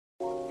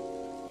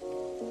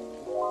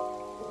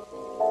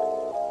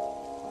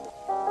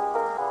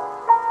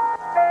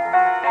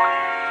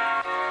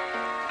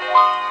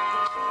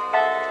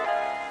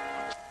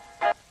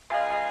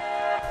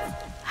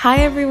Hi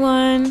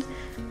everyone!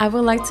 I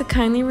would like to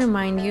kindly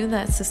remind you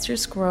that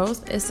Sisters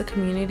Growth is a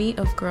community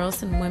of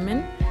girls and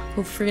women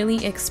who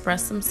freely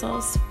express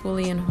themselves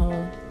fully and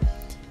whole.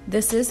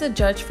 This is a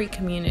judge-free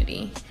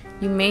community.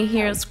 You may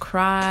hear us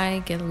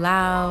cry, get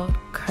loud,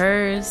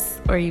 curse,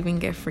 or even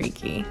get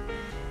freaky.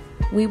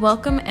 We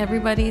welcome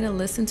everybody to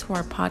listen to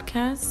our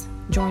podcast,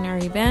 join our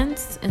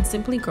events, and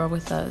simply grow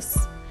with us.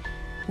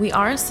 We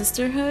are a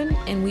sisterhood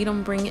and we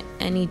don't bring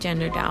any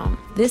gender down.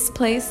 This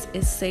place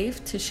is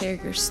safe to share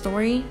your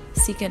story,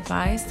 seek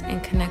advice,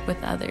 and connect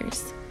with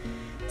others.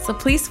 So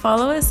please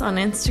follow us on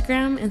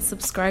Instagram and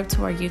subscribe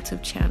to our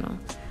YouTube channel.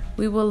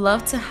 We would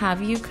love to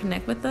have you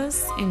connect with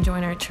us and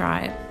join our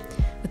tribe.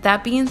 With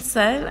that being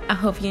said, I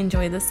hope you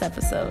enjoy this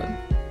episode.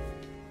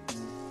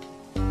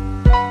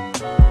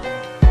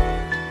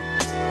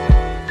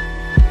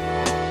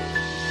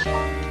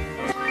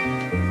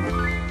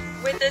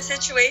 The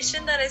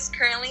situation that is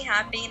currently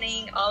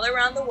happening all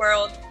around the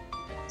world,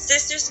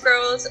 Sisters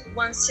Growth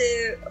wants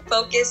to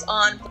focus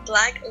on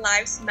Black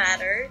Lives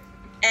Matter,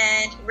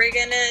 and we're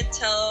gonna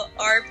tell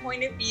our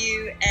point of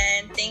view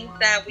and things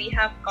that we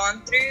have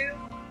gone through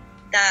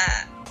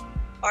that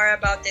are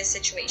about this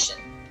situation.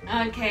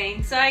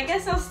 Okay, so I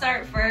guess I'll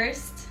start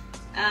first.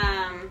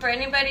 For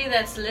anybody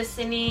that's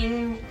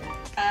listening,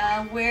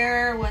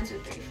 we're 1, 2,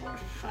 3, 4,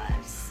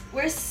 5.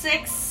 We're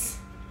six.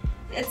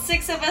 It's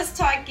 6 of us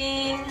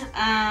talking.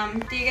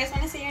 Do you guys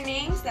want to say your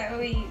names? That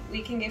way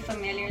we can get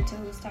familiar to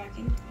who's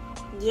talking.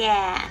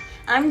 Yeah.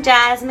 I'm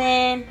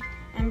Jasmine.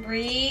 I'm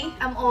Bree.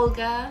 I'm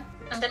Olga.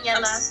 I'm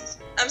Daniela.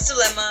 I'm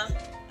Sulema.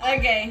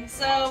 Okay,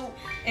 so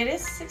it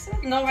is 6 of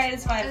us? No, right,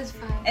 it's 5. It's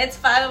 5. It's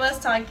 5 of us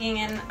talking,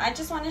 and I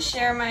just want to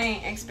share my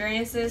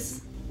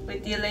experiences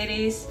with you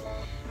ladies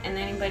and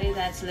anybody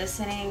that's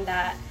listening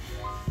that,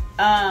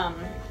 I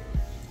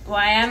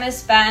am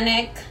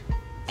Hispanic,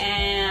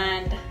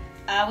 and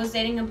I was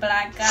dating a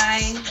black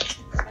guy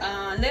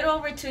a little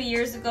over 2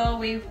 years ago.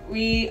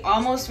 We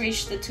almost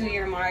reached the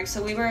 2-year mark,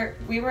 so we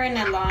were in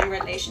a long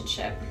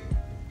relationship.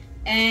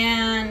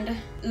 And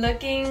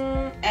looking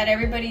at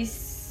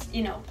everybody's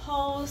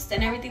post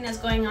and everything that's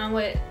going on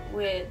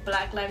with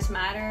Black Lives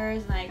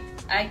Matter, like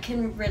I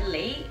can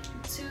relate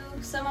to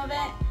some of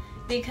it,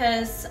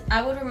 because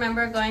I would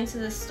remember going to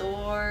the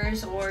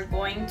stores or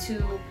going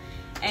to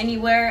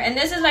anywhere, and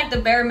this is like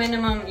the bare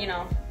minimum,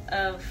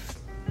 of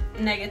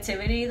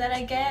negativity that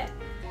I get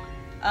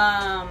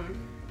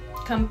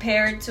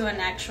compared to an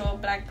actual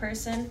black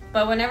person.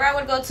 But whenever I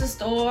would go to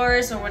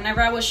stores or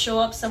whenever I would show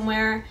up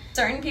somewhere,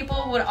 certain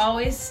people would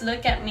always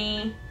look at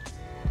me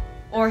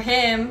or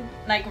him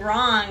like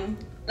wrong,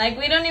 like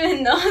we don't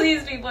even know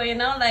these people,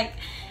 and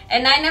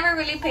I never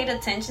really paid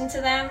attention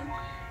to them.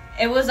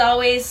 It was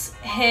always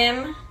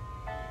him.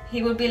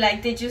 He would be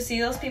like, "Did you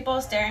see those people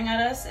staring at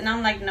us?" And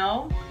I'm like,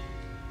 "No."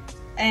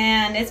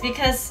 And it's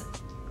because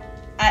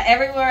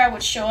everywhere I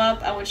would show up,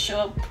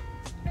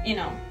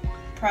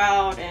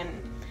 proud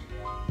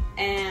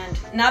and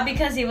not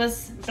because he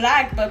was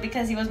black, but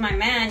because he was my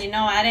man.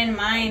 I didn't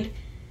mind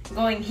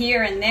going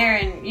here and there,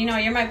 and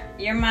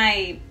you're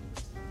my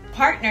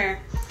partner.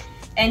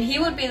 And he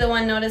would be the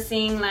one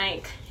noticing,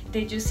 like,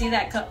 "Did you see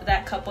that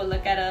couple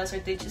look at us?" or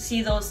 "Did you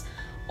see those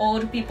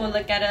old people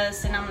look at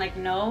us?" And I'm like,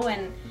 "No."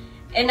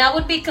 And I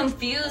would be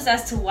confused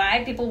as to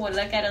why people would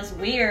look at us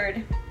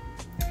weird.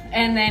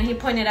 And then he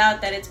pointed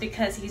out that it's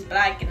because he's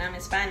black and I'm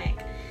Hispanic.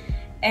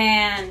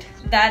 And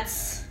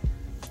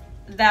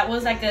that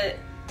was like a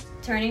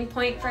turning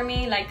point for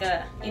me. Like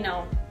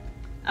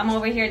I'm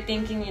over here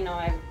thinking,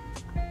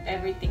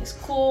 everything's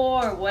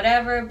cool or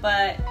whatever.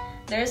 But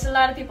there's a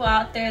lot of people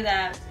out there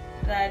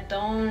that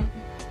don't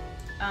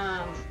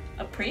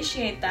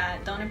appreciate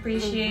that. Don't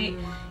appreciate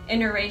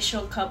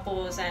interracial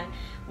couples. And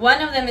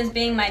one of them is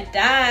being my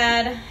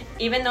dad,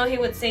 even though he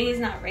would say he's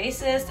not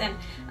racist. And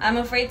I'm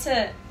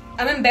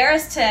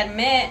embarrassed to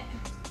admit,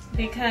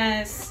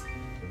 because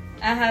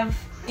I have,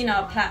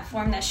 a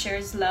platform that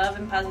shares love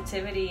and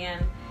positivity,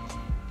 and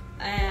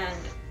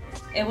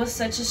it was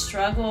such a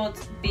struggle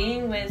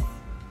being with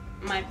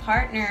my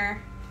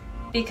partner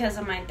because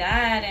of my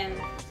dad, and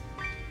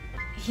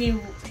he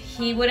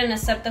wouldn't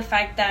accept the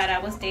fact that I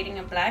was dating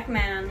a black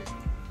man.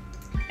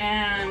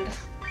 And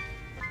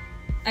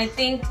I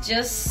think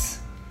just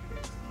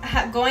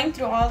going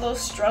through all those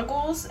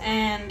struggles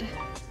and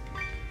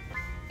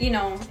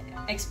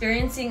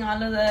experiencing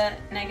all of the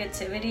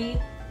negativity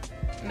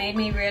made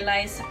me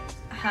realize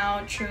how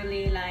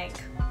truly,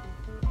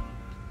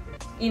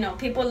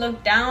 people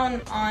look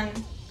down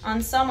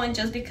on someone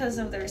just because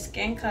of their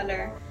skin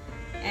color.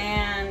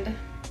 And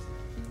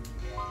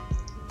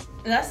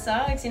that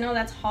sucks,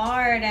 that's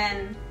hard.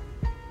 And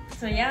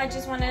so I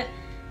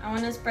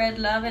want to spread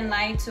love and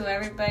light to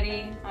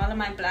everybody. All of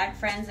my black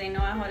friends, they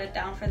know I hold it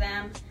down for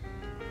them.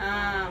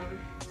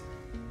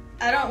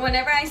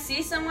 Whenever I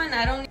see someone,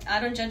 I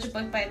don't judge a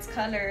book by its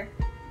color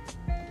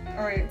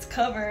or its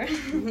cover.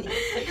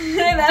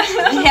 Yeah.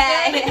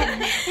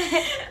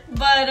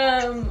 But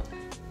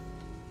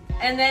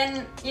and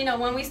then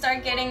when we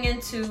start getting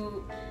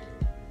into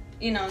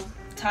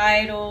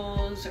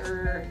titles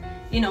or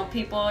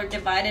people are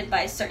divided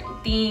by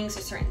certain things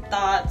or certain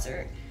thoughts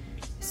or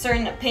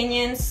certain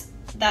opinions,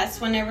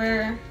 that's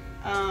whenever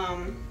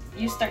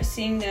you start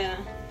seeing the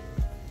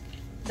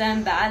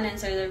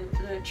imbalance or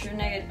the true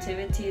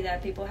negativity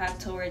that people have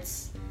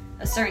towards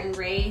a certain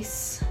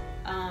race.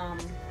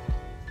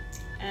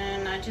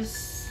 And I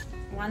just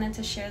wanted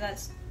to share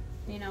that,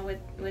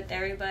 with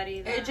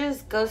everybody. It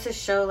just goes to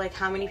show, like,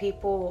 how many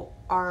people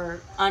are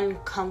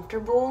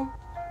uncomfortable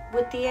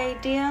with the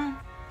idea.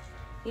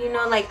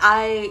 Like,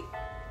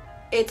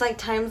 it's like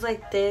times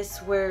like this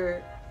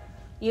where,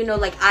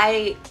 like,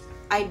 I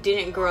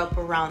didn't grow up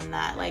around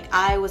that. Like,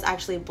 I was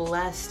actually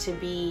blessed to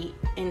be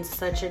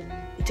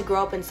to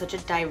grow up in such a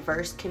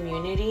diverse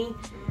community.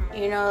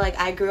 Like,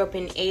 I grew up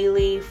in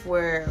A-Leaf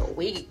where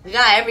we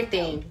got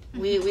everything.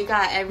 We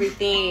got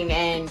everything,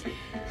 and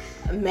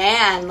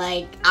man,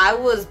 like, I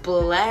was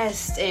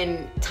blessed.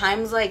 And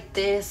times like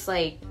this,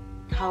 like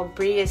how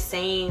Bree is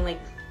saying, like,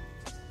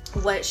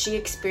 what she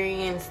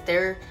experienced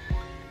there,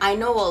 I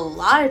know a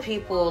lot of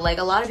people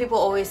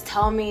always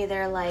tell me,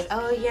 they're like,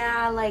 oh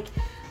yeah, like,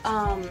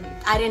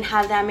 I didn't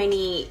have that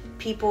many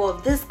people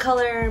of this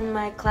color in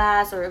my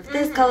class, or of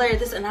this color,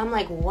 this, and I'm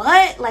like,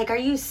 what? Like, are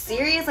you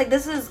serious? Like,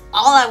 this is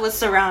all I was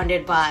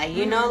surrounded by,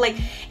 like,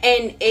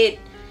 and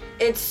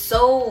it's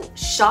so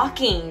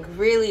shocking,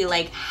 really,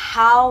 like,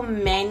 how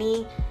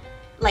many,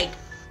 like,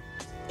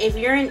 if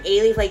you're in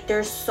A-Leaf, like,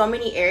 there's so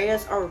many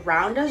areas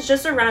around us,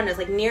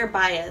 like,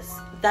 nearby us,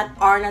 that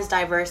aren't as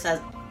diverse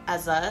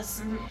as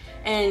us.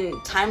 And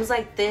times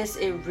like this,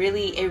 it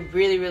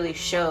really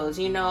shows.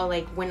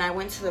 Like, when I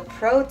went to the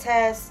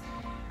protest,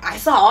 I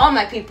saw all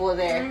my people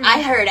there.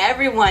 I heard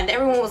everyone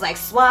was like,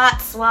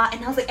 SWAT,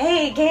 and I was like,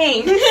 hey,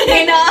 gang.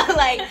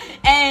 Like,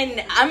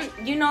 and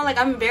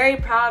I'm very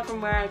proud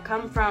from where I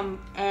come from.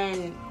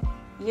 And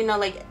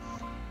like,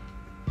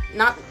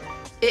 not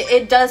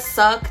it does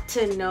suck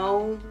to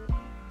know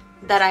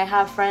that I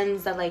have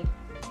friends that, like,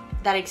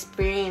 that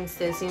experience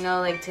this,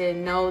 like, to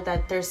know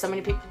that there's so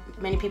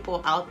many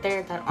people out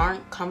there that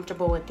aren't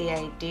comfortable with the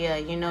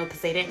idea,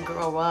 because they didn't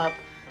grow up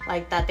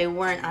like that. They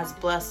weren't as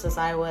blessed as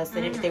I was.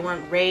 They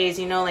weren't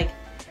raised, like,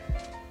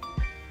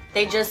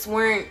 they just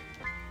weren't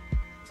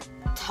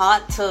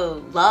taught to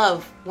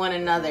love one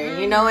another.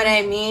 You know what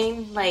I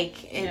mean?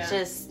 Like, it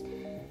just,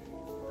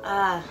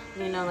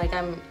 like,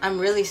 I'm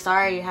really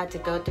sorry you had to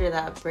go through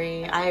that,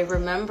 Bree. I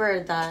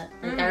remember that.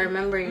 Like, I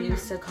remember you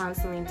used to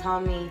constantly tell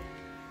me,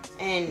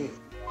 and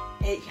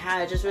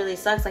it just really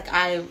sucks. Like,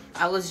 I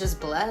was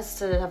just blessed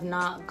to have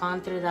not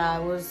gone through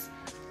that.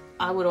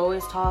 I would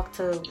always talk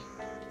to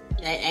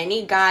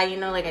any guy,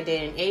 like, I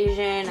dated an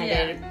Asian, I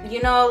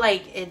dated,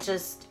 like, it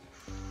just,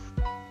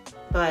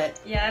 but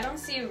yeah, I don't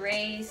see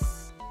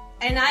race,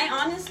 and I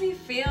honestly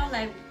feel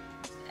like,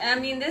 I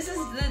mean, this is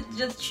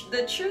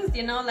the truth,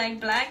 like,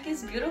 black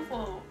is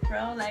beautiful,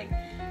 bro. Like,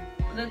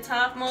 the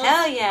top most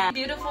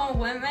beautiful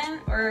women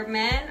or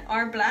men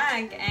are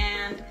black,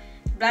 and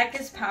black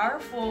is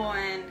powerful,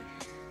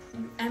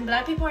 and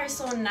black people are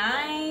so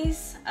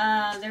nice,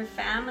 their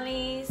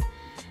families,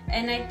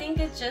 and I think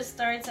it just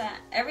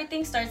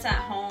everything starts at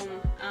home.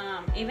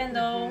 Even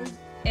though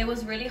it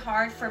was really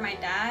hard for my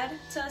dad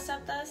to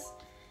accept us,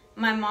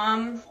 my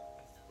mom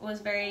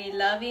was very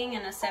loving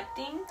and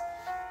accepting,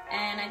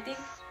 and I think,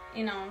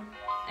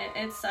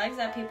 it sucks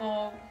that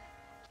people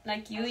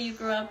like you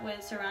grew up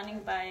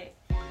surrounded by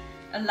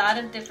a lot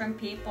of different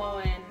people,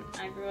 and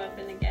I grew up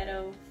in the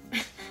ghetto.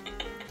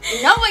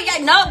 No,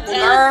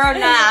 girl,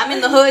 nah, I'm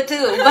in the hood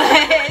too, but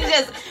it's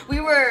just, we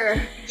were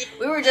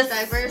just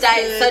diverse,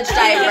 such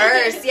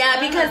diverse,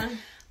 because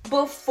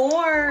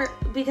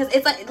because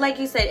it's like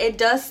you said, it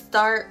does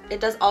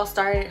all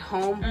start at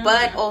home,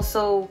 but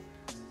also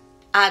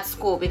at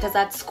school, because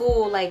at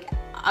school, like,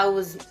 I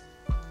was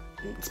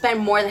spend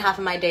more than half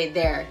of my day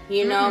there,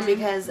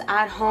 because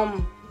at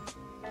home,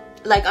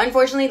 like,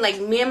 unfortunately, like,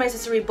 me and my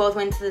sister, we both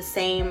went to the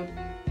same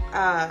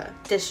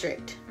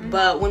district,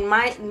 but when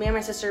me and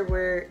my sister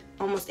were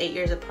almost 8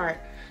 years apart,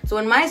 so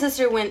when my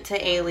sister went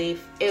to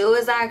A-Leaf, it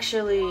was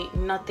actually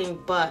nothing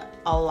but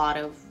a lot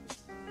of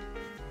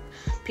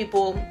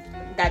people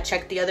that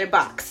checked the other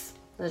box.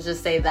 Let's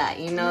just say that,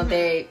 it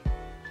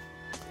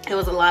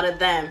was a lot of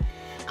them.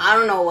 I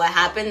don't know what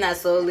happened, that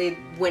slowly,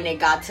 when it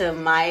got to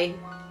my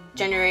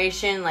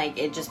generation, like,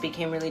 it just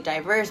became really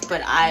diverse,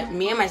 but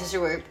me and my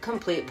sister were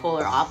complete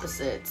polar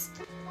opposites.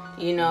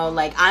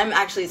 Like, I'm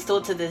actually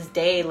still to this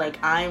day, like,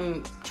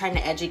 I'm trying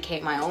to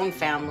educate my own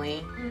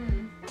family,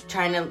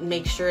 trying to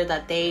make sure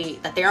that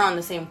they're on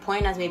the same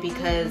point as me,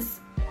 because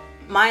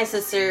my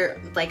sister,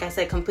 like I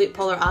said, complete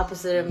polar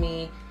opposite of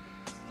me.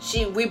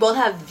 We both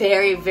have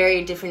very,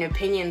 very different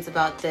opinions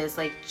about this.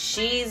 Like,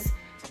 she's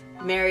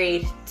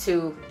married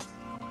to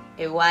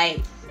a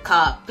white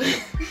cop,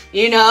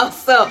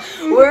 so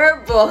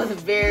we're both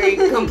very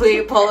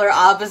complete polar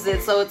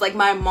opposites. So it's like,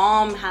 my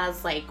mom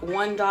has, like,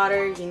 one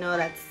daughter,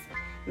 that's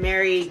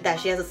married, that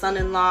she has a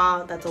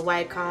son-in-law that's a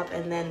white cop,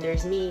 and then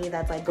there's me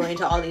that's, like, going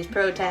to all these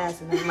protests,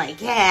 and I'm like,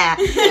 yeah,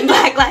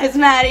 Black Lives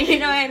Matter, you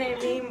know what I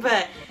mean?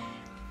 But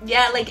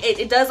yeah, like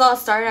it does all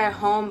start at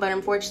home, but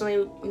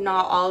unfortunately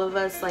not all of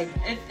us like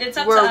it's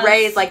up were to us.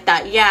 raised like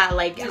that. Yeah,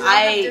 like We all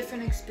have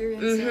different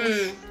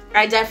experiences.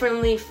 I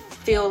definitely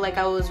feel like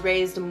I was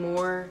raised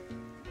more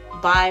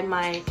by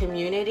my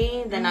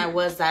community than I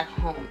was at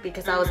home,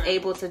 because I was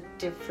able to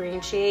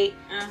differentiate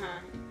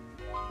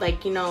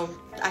like, you know,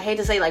 I hate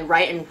to say like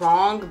right and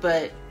wrong,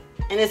 but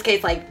in this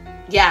case, like,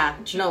 yeah,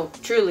 no,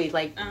 truly,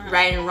 like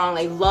right and wrong,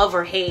 like love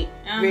or hate,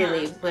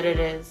 really what it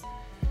is.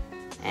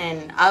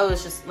 And I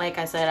was just, like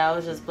I said, I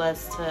was just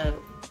blessed to,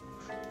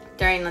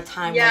 during the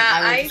time when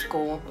I went to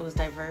school, it was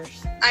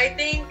diverse. I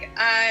think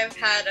I've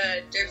had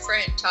a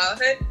different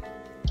childhood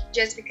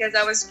just because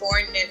I was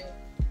born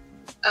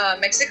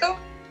in Mexico,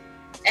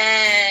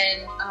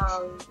 and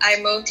I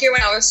moved here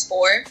when I was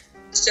 4.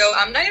 So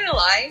I'm not gonna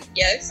lie,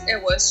 yes,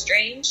 it was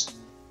strange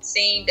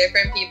seeing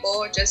different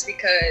people, just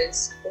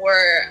because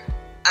where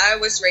I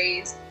was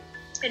raised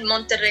in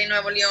Monterrey,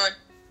 Nuevo León,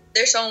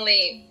 there's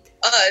only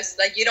us.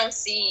 Like, you don't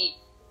see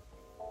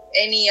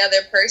any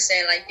other person.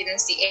 Like, you don't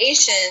see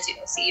Asians, you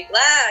don't see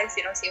blacks,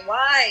 you don't see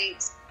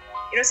whites,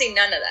 you don't see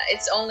none of that.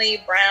 It's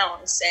only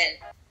browns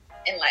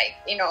and like,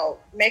 you know,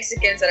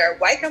 Mexicans that are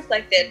white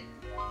complected.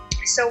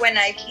 So when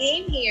I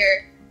came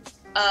here,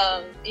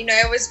 you know,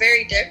 it was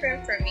very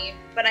different for me,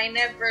 but I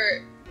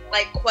never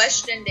like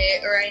questioned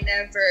it, or I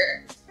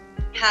never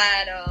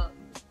had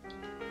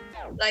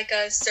like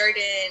a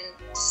certain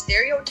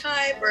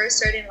stereotype or a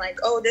certain like,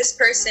 oh, this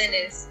person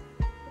is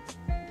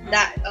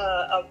that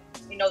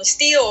you know,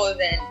 steals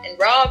and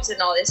robs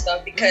and all this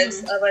stuff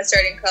because of a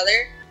certain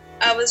color.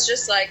 I was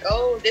just like,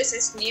 oh, this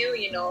is new,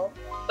 you know.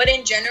 But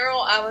in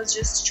general, I was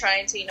just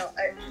trying to, you know,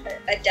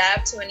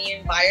 adapt to a new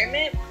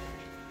environment.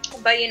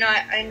 But, you know,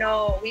 I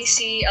know we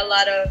see a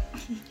lot of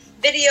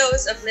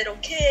videos of little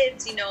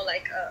kids, you know,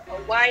 like a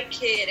white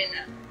kid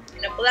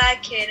and a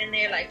black kid, and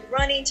they're like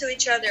running to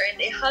each other and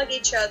they hug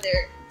each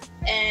other.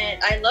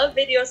 And I love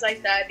videos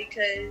like that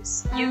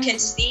because you can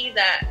see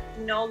that,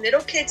 you know,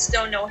 little kids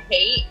don't know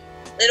hate.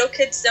 Little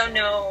kids don't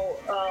know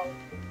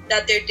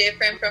that they're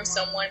different from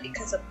someone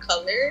because of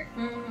color.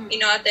 You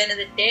know, at the end of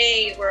the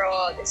day, we're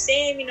all the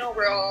same. You know,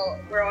 we're all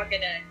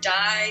gonna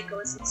die,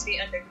 go 6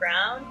 feet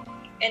underground.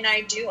 And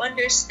I do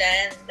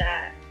understand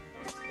that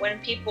when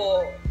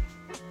people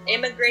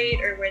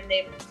immigrate or when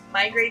they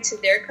migrate to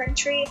their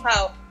country,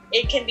 how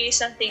it can be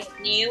something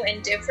new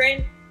and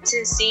different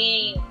to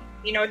seeing,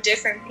 you know,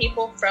 different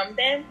people from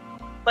them.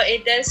 But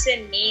it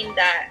doesn't mean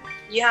that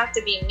you have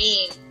to be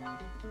mean,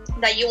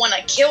 that you want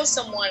to kill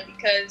someone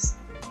because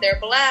they're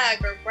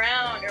black or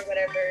brown or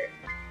whatever.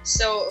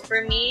 So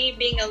for me,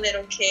 being a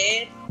little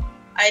kid,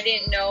 I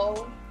didn't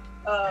know,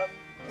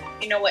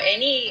 you know, what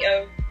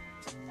anything.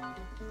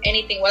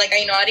 Well, like,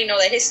 you know, I didn't know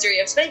the history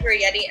of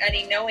slavery. I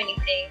didn't know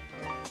anything.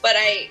 But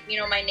you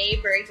know, my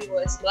neighbor, he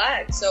was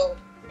black, so,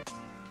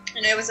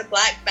 and it was a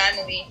black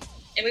family,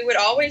 and we would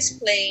always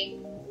play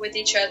with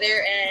each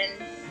other. And,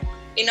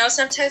 you know,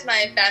 sometimes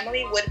my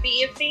family would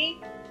be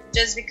iffy,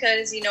 just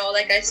because, you know,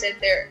 like I said,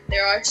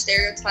 there are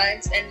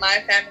stereotypes, and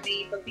my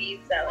family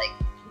believes that, like,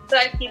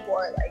 black people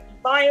are, like,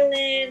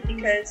 violent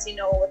because, you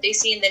know, what they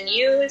see in the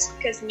news,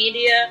 because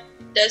media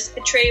does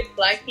portray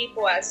black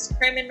people as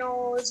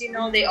criminals. You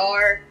know, they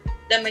are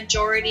the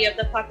majority of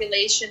the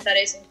population that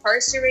is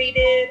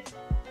incarcerated.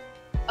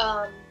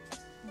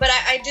 But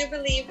I do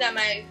believe that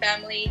my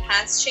family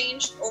has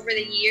changed over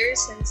the years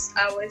since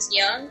I was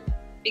young,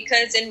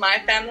 because in my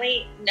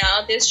family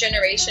now, this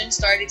generation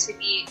started to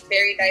be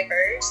very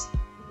diverse.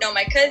 You know,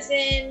 my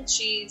cousin,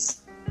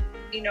 she's,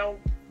 you know,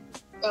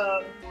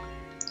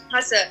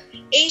 has a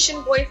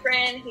Asian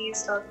boyfriend.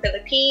 He's a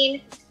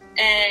Philippine.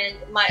 And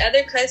my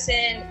other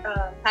cousin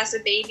has a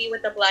baby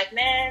with a black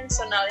man,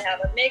 so now they have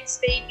a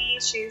mixed baby.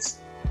 She's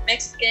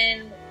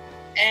Mexican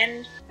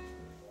and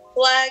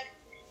black.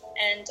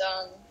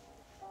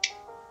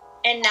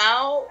 And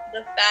now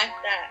the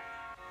fact that,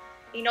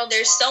 you know,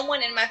 there's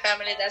someone in my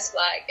family that's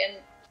black, and,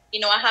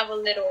 you know, I have a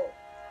little,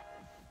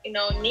 you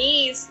know,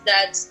 niece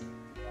that's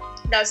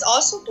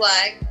also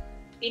black,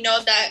 you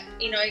know, that,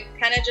 you know, it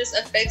kind of just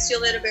affects you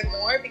a little bit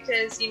more,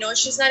 because, you know,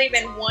 she's not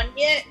even 1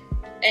 yet.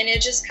 And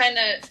it's just kind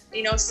of,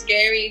 you know,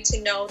 scary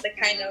to know the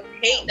kind of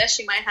hate that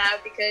she might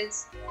have,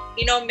 because,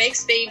 you know,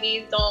 mixed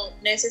babies don't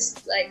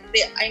necessarily,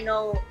 like, I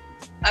know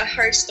I've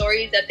heard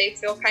stories that they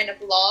feel kind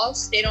of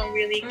lost. They don't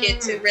really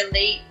get to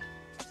relate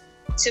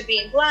to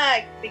being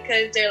black,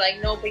 because they're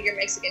like, no, but you're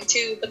Mexican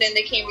too. But then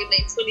they can't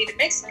relate fully to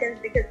Mexicans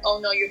because, oh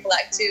no, you're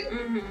black too.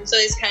 So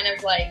it's kind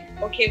of like,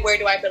 okay, where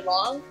do I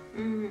belong?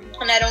 And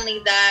not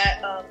only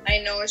that, I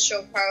know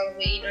she'll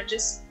probably, you know,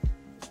 just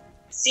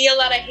see a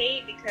lot of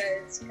hate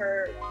because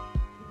her,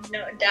 you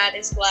know, dad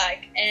is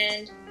black.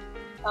 And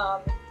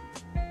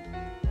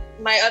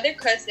my other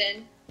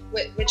cousin,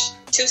 which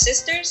 2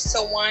 sisters,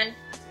 so one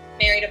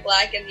married a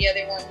black and the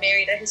other one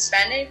married a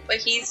Hispanic, but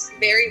he's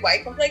very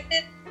white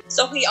complected,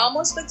 so he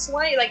almost looks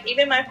white. Like,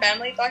 even my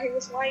family thought he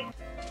was white,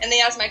 and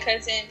they asked my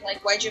cousin,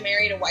 like, why'd you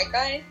marry a white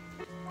guy?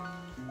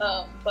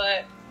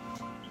 But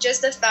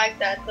just the fact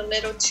that the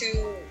little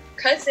 2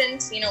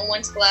 cousins, you know,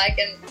 one's black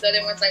and the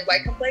other one's like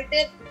white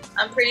complected,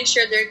 I'm pretty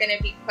sure they're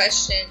gonna be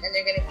questioned, and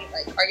they're gonna be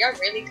like, "Are y'all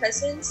really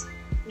cousins?"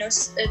 You know,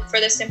 for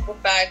the simple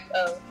fact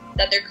of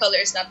that their color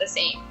is not the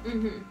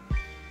same.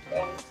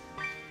 So,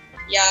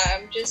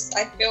 yeah,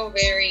 I feel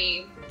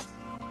very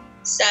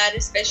sad,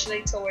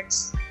 especially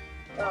towards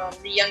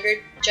the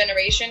younger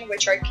generation,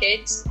 which are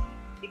kids,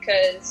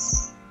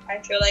 because I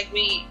feel like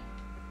the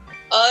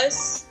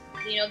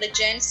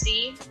Gen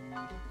Z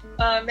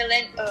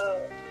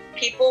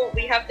people,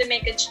 we have to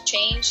make a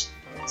change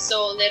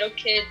so little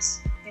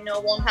kids,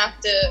 won't have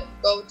to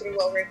go through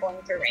what we're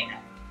going through right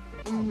now.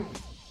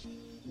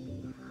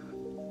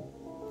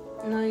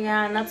 No,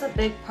 yeah, and that's a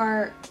big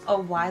part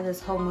of why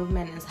this whole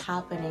movement is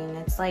happening.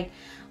 It's like,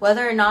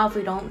 whether or not if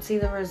we don't see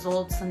the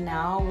results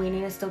now, we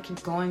need to still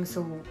keep going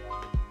so,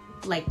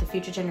 like, the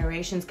future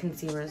generations can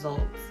see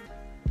results.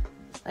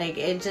 Like,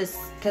 it just,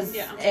 because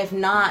if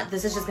not,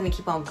 this is just going to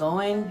keep on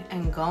going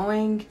and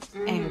going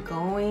and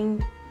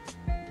going.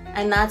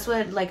 And that's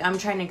what, like, I'm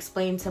trying to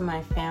explain to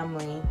my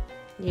family.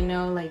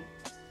 Like,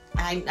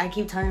 I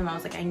keep telling them, I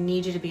was like, I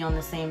need you to be on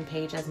the same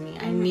page as me.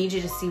 I need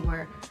you to see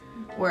where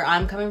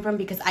I'm coming from,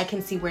 because I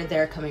can see where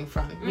they're coming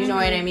from. You know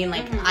what I mean?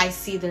 Like, I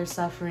see their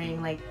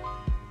suffering. Like,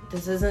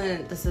 this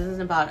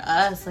isn't about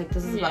us. Like,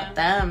 this is about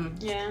them.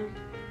 Yeah.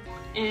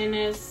 And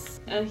as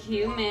a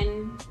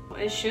human,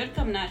 it should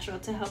come natural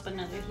to help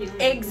another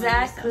human.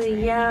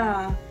 Exactly,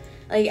 yeah.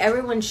 Like,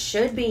 everyone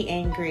should be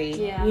angry.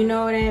 Yeah. You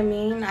know what I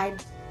mean?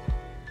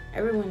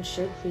 Everyone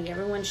should be.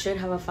 Everyone should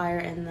have a fire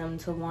in them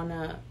to want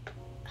to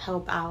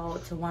help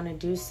out, to want to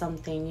do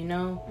something,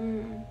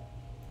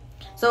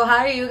 So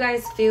how do you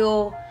guys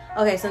feel,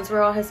 okay, since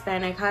we're all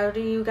Hispanic, how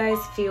do you guys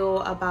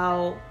feel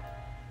about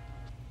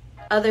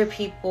other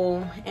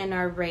people in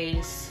our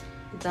race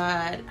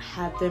that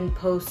have been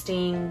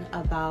posting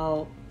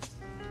about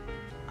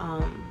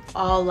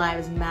all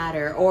lives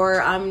matter?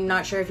 Or I'm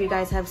not sure if you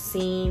guys have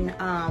seen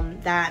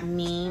that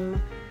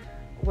meme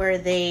where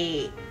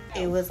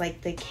it was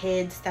like the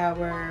kids that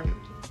were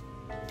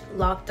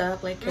locked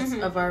up, like kids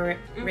of our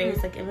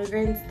race, like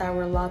immigrants that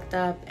were locked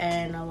up,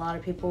 and a lot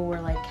of people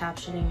were like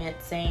captioning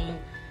it saying,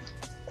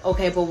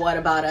 okay, but what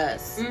about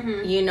us?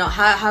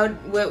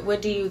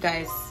 What do you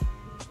guys,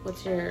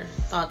 what's your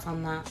thoughts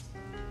on that?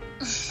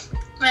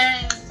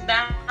 Man,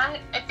 that,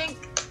 I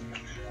think,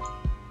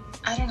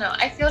 I don't know,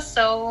 I feel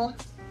so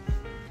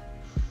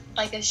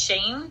like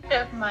ashamed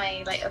of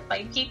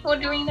of people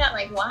doing that.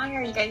 Like, why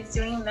are you guys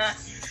doing that?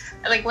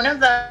 Like, one of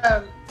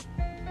the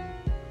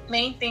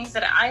main things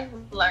that I've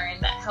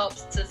learned that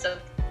helps to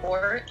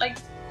support like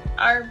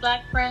our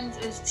Black friends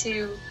is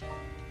to,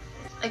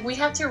 like, we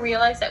have to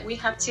realize that we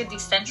have to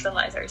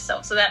decentralize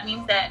ourselves. So that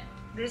means that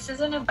this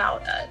isn't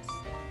about us,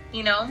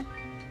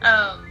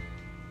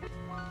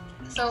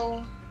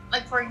 so,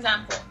 like, for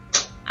example,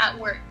 at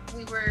work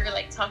we were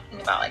like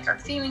talking about like our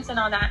feelings and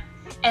all that,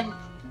 and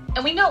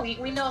we know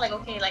like,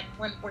 okay, like,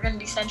 when we're gonna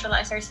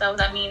decentralize ourselves,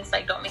 that means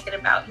like, don't make it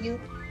about you,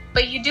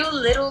 but you do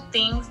little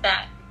things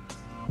that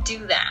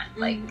do that,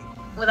 like,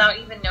 without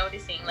even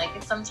noticing. Like,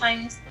 and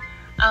sometimes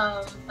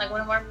like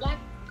one of our Black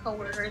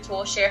coworkers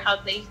will share how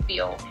they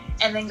feel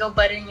and then go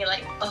butt in, and you're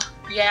like, oh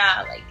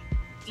yeah, like,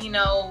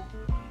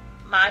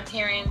 my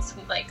parents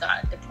like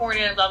got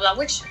deported and blah blah,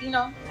 which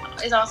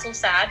is also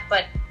sad,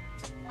 but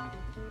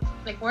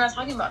like, we're not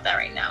talking about that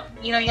right now.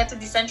 You have to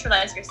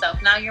decentralize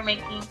yourself. Now you're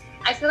making,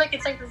 I feel like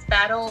it's like this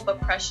battle of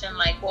oppression,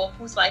 like, well,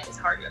 whose life is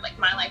harder? Like,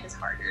 my life is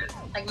harder.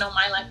 Like, no,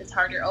 my life is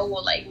harder. Oh,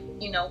 well, like,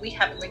 we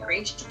have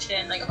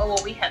immigration. Like, oh,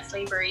 well, we had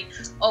slavery.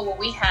 Oh, well,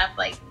 we have,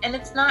 like, and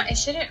it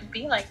shouldn't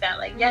be like that.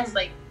 Like, yes,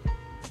 like,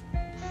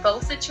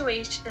 both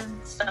situations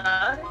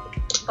suck,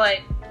 but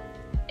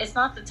it's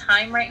not the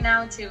time right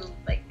now to,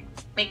 like,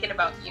 make it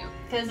about you.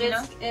 Because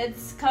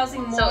it's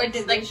causing more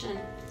division.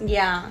 Like,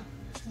 yeah.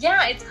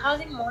 Yeah, it's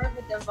causing more of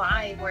a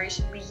divide where it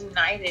should be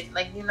united.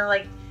 Like,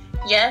 like,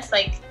 yes,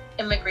 like,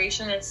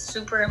 immigration is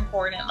super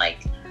important.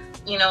 Like,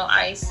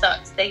 ICE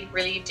sucks. They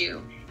really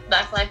do.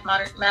 Black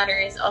Lives Matter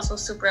is also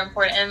super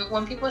important. And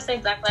when people say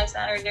Black Lives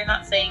Matter, they're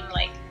not saying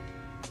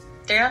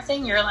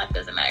your life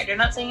doesn't matter. They're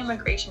not saying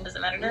immigration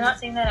doesn't matter. They're not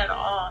saying that at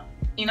all.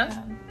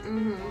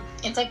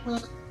 It's like, when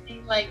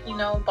they, like,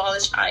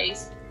 abolish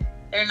ICE,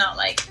 they're not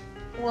like,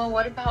 well,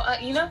 what about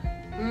I don't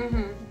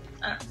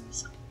know.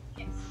 So,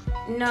 yes.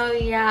 No,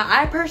 yeah,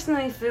 I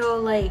personally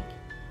feel like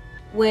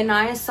when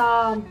I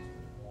saw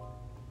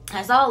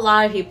a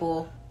lot of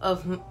people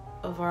of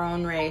our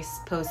own race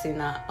posting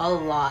that, a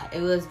lot.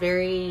 It was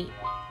very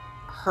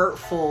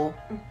hurtful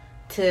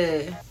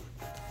to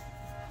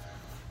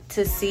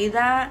see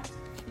that,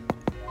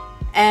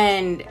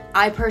 and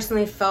I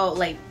personally felt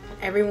like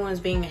everyone was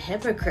being a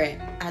hypocrite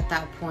at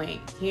that point.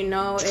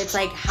 It's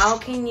like, how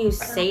can you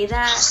say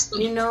that?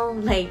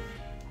 Like,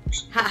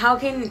 how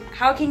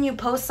can you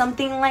post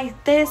something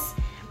like this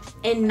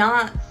and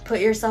not put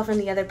yourself in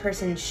the other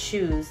person's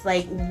shoes?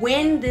 Like,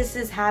 when this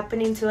is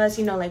happening to us,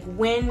 like,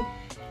 when,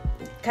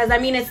 because I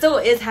mean, it still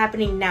is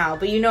happening now,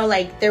 but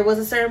like, there was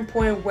a certain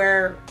point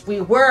where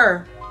we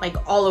were like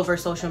all over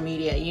social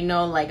media,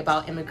 like,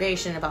 about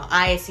immigration, about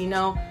ICE,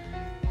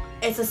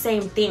 it's the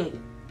same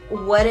thing.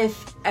 what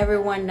if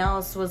everyone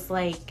else was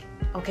like,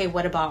 okay,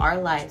 what about our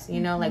lives? You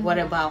know, like, what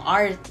about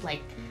our,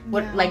 like,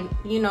 what, like,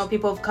 you know,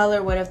 people of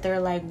color, what if they're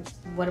like,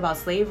 what about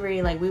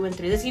slavery? Like, we went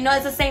through this. You know,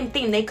 it's the same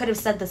thing. They could have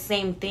said the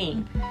same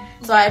thing.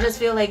 So I just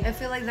feel like... I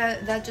feel like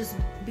that just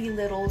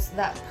belittles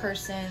that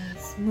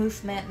person's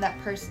movement, that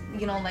person,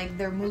 you know, like,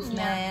 their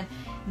movement,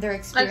 their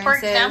experiences. Like,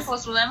 for example,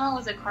 Sulema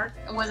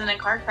was in a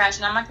car crash,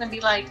 and I'm not going to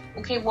be like,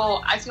 okay,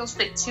 well, I feel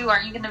sick too.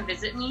 Aren't you going to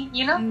visit me?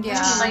 You know?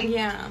 Yeah. Like,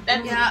 Yeah.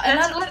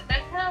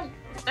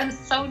 That's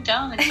so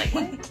dumb. It's like,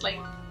 what? Like...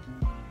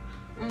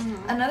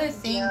 Another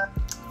thing,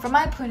 from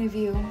my point of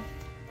view,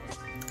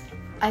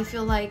 I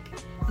feel like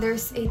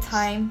there's a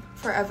time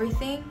for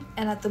everything,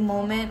 and at the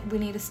moment we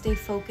need to stay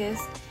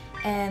focused,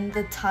 and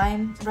the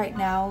time right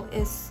now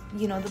is,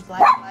 you know, the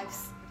Black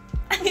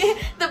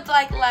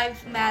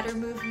Lives Matter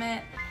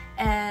movement.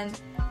 And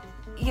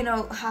you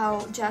know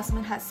how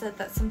Jasmine has said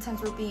that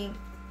sometimes we're being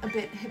a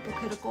bit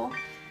hypocritical,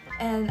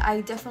 and I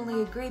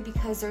definitely agree,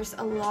 because there's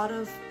a lot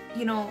of,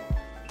 you know,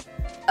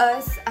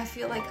 I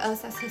feel like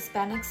us as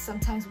Hispanics,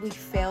 sometimes we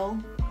fail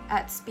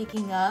at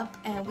speaking up,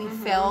 and we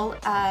fail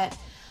at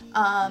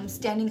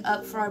standing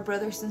up for our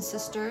brothers and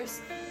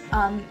sisters,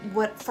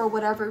 for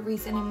whatever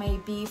reason it may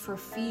be, for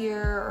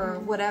fear or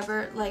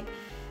whatever. Like,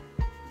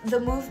 the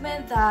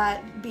movement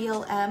that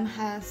BLM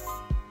has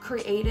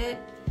created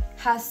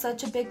has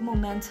such a big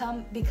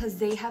momentum because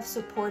they have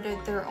supported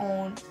their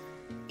own,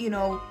 you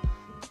know,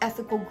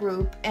 ethical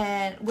group,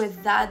 and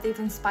with that they've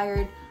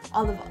inspired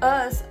all of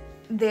us,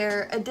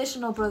 their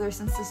additional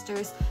brothers and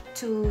sisters,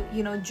 to,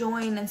 you know,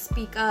 join and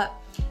speak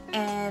up.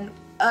 And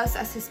us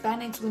as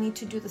Hispanics, we need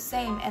to do the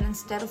same. And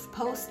instead of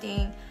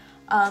posting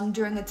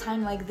during a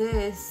time like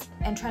this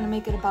and trying to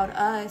make it about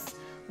us,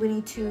 we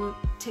need to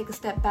take a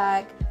step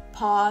back,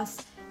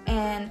 pause,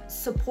 and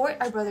support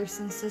our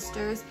brothers and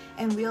sisters,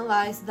 and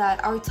realize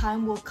that our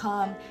time will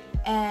come.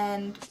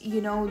 And,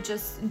 you know,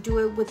 just do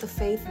it with the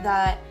faith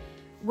that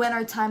when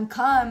our time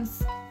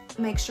comes,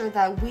 make sure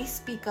that we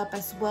speak up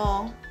as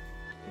well.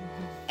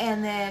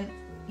 And then,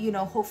 you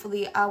know,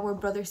 hopefully our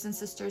brothers and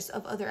sisters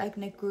of other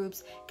ethnic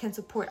groups can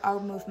support our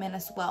movement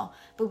as well.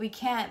 But we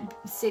can't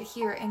sit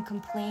here and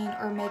complain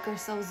or make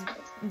ourselves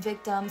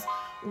victims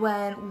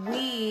when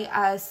we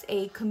as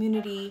a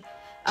community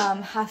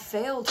have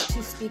failed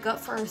to speak up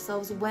for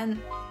ourselves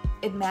when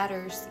it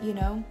matters, you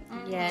know?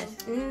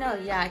 Yes. No,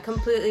 yeah, I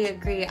completely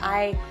agree.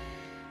 I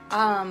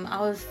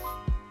was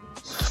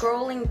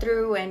scrolling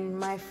through, and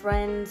my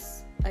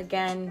friends,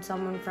 again,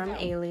 someone from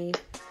Ailey,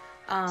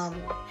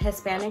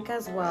 Hispanic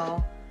as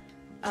well,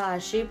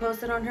 she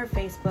posted on her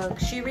Facebook,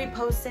 she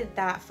reposted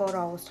that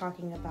photo I was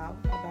talking about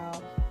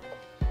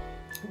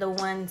the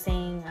one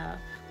saying,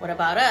 what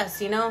about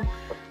us, you know?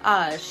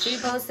 She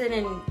posted,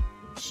 and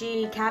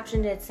she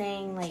captioned it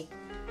saying, like,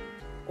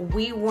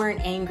 we weren't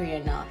angry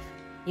enough,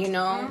 you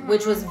know?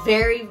 Which was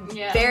very,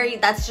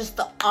 that's just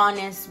the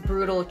honest,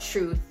 brutal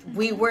truth.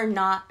 We were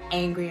not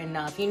angry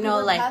enough, you know?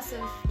 Like,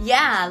 passive.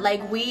 Yeah,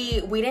 like,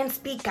 we didn't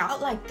speak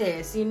out like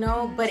this, you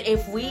know? But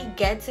if we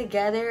get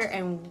together,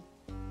 and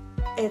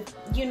if,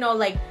 you know,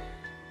 like,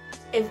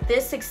 if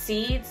this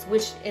succeeds,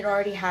 which it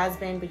already has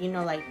been, but, you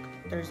know, like,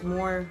 there's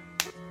more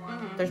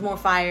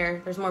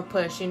fire, there's more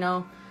push, you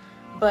know?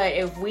 But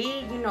if we,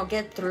 you know,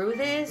 get through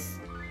this,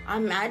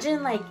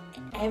 imagine, like,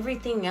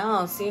 everything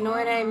else, you know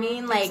what I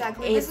mean? Like,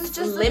 exactly. It's This is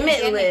just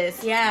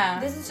limitless. Yeah,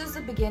 this is just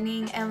the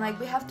beginning, and, like,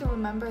 we have to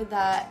remember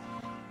that,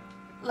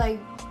 like,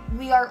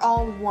 we are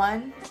all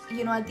one,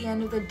 you know, at the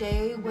end of the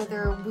day,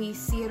 whether we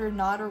see it or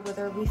not, or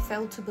whether we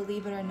fail to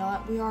believe it or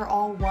not, we are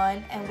all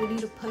one, and we need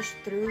to push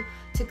through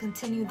to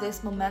continue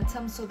this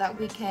momentum so that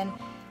we can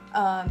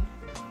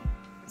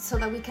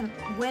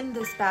win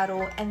this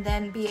battle, and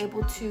then be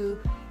able to,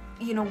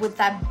 you know, with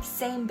that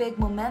same big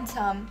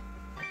momentum,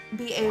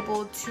 be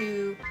able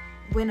to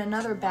win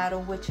another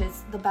battle, which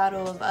is the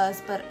battle of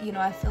us. But, you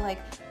know, I feel like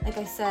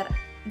I said,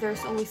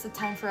 there's always a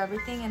time for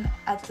everything, and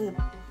at the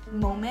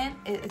moment,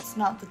 it's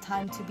not the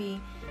time to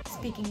be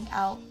speaking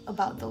out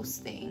about those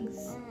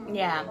things.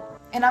 Yeah.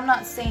 And I'm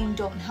not saying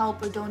don't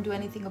help or don't do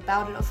anything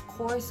about it. Of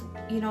course,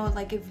 you know,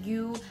 like, if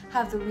you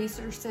have the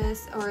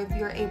resources, or if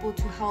you're able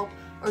to help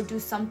or do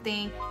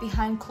something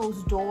behind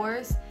closed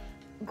doors,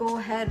 go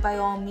ahead by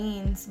all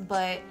means.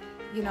 But,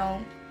 you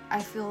know,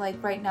 I feel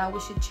like right now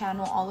we should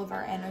channel all of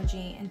our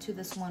energy into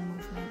this one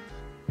movement.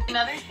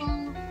 Another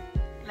thing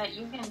that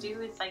you can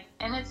do is, like,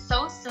 and it's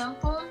so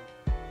simple,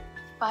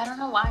 but I don't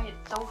know why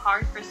it's so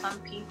hard for some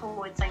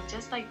people. It's like,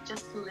 just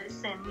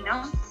listen, you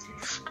know?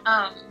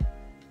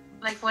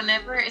 Like,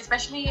 whenever,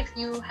 especially if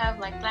you have,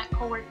 like, Black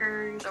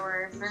coworkers,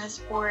 or if you're in a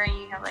sport and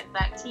you have, like,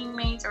 Black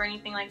teammates or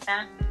anything like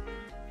that,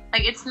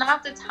 like, it's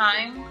not the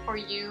time for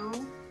you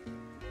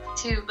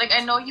to, like,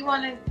 I know you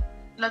want to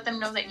let them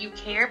know that you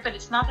care, but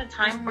it's not the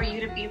time for you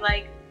to be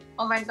like,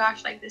 oh my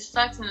gosh, like, this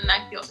sucks, and then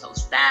I feel so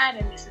sad,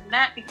 and this and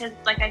that, because,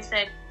 like I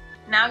said,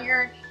 now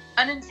you're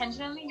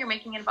unintentionally, you're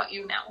making it about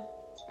you now,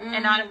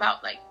 and not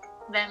about, like,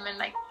 them. And,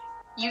 like,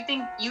 you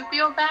think you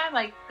feel bad,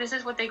 like, this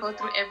is what they go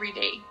through every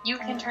day. You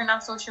can turn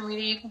off social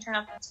media, you can turn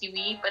off the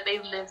TV, but they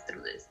live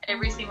through this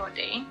every single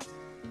day.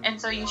 And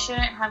so you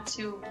shouldn't have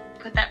to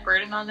put that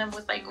burden on them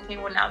with like, okay,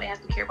 well now they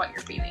have to care about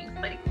your feelings.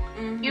 Like,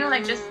 you know,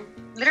 like just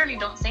literally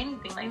don't say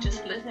anything. Like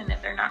just listen.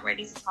 If they're not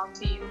ready to talk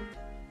to you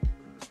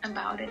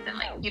about it, then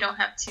like you don't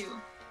have to,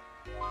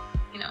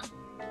 you know,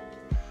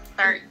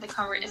 start the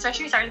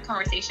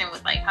conversation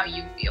with like how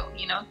you feel,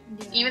 you know,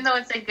 even though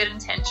it's like good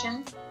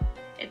intentions.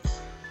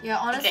 It's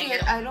honestly,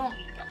 I don't,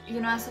 you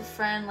know, as a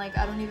friend, like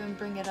I don't even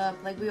bring it up.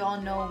 Like we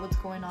all know what's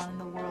going on in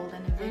the world,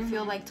 and if they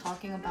feel like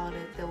talking about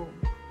it, they'll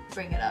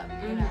bring it up,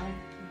 you know.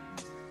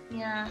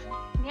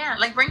 Yeah,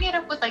 like bring it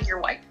up with like your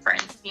white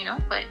friends, you know,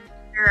 but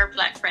your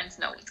black friends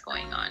know what's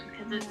going on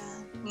because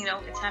it's, you know,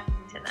 it's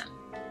happening to them.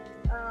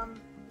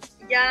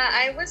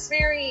 I was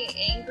very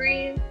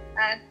angry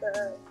at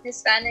the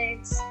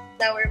Hispanics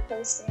that were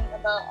posting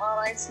about All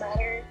Lives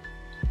Matter,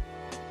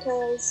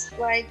 because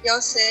like y'all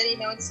said, you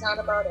know, it's not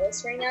about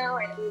us right now,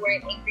 and we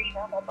weren't angry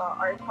enough about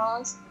our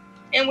cause,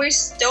 and we're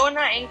still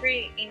not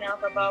angry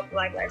enough about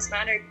Black Lives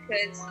Matter,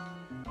 because,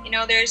 you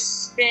know,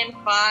 there's been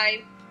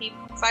five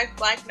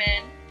black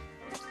men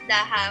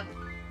that have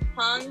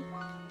hung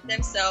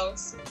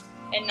themselves,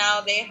 and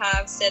now they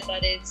have said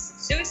that it's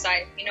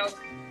suicide. You know,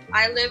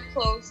 I live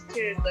close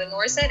to the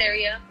North Side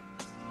area,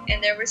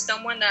 and there was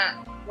someone that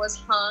was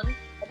hung,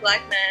 a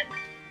black man,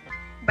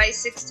 by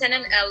 6'10"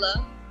 and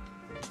Ella,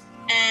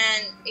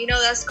 and, you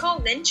know, that's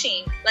called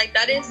lynching. Like,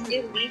 that is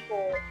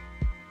illegal.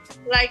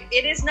 Like,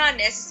 it is not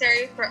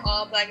necessary for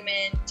all black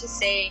men to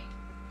say,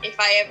 if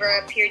I ever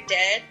appear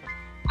dead,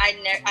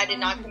 I did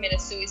not commit a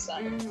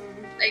suicide.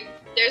 Like,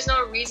 there's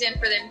no reason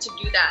for them to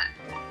do that.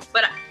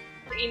 But,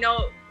 you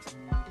know,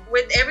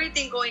 with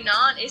everything going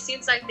on, it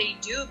seems like they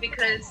do,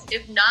 because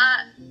if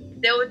not,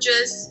 they'll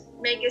just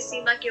make it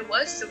seem like it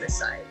was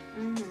suicide.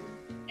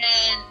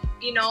 And,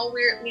 you know,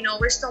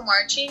 we're still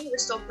marching, we're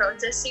still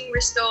protesting,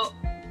 we're still,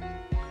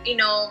 you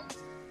know,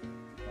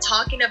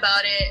 talking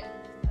about it,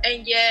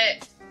 and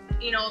yet,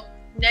 you know,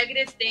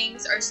 negative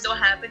things are still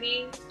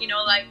happening. You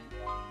know, like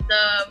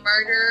the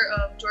murder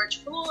of George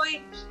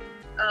Floyd.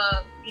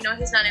 You know,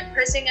 he's not in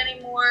prison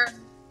anymore,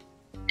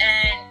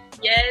 and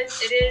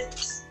yes, it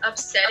is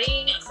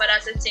upsetting, but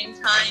at the same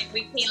time,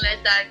 we can't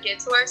let that get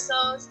to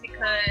ourselves,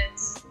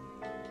 because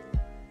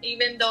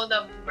even though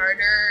the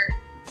murderer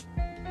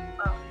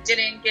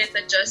didn't get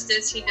the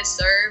justice he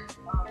deserved,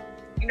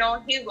 you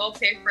know, he will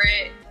pay for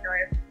it. You know,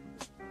 if,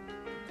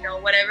 you know,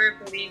 whatever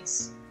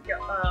beliefs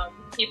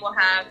people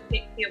have,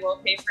 he will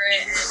pay for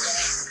it.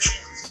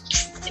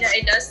 And, you know,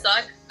 it does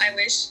suck. I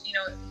wish, you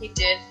know, he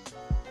did,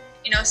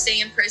 you know, stay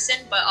in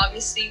prison, but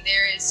obviously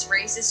there is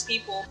racist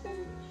people who,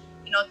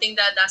 you know, think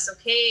that that's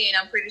okay, and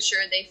I'm pretty sure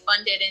they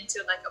fund it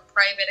into like a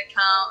private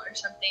account or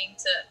something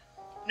to,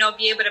 you know,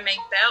 be able to make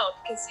bail,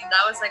 because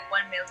that was like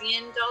 $1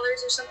 million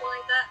or something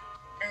like that.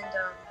 And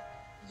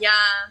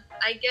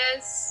I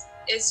guess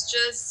it's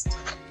just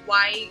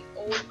white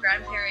old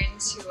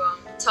grandparents who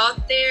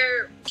taught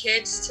their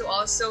kids to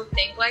also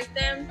think like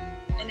them,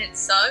 and it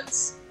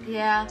sucks.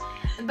 Yeah,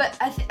 but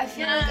I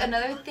feel like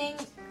another thing,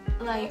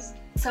 like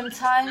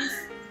sometimes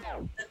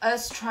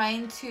us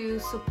trying to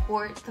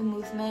support the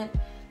movement,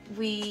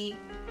 we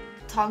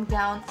talk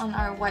down on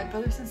our white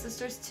brothers and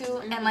sisters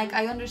too. And like,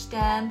 I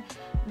understand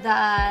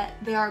that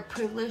they are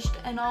privileged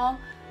and all,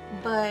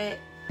 but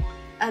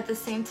at the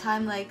same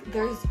time, like,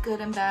 there's good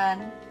and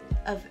bad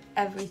of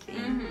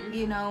everything,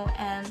 you know,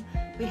 and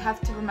we have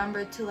to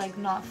remember to like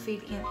not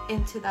feed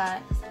into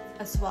that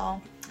as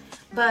well.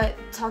 But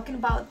talking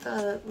about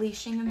the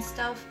leashing and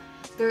stuff,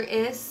 there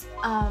is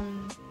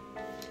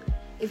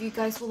if you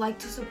guys would like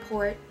to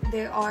support,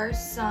 there are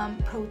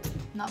some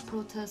not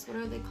protests, what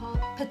are they called?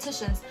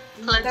 Petitions.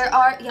 There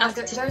are,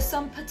 there's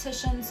some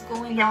petitions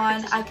going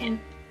on. I can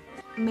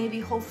maybe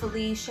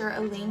hopefully share a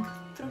link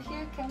through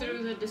here.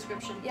 Through the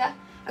description. Yeah.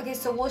 Okay,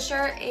 so we'll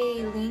share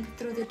a link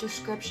through the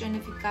description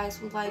if you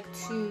guys would like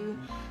to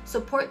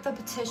support the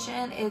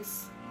petition.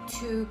 It's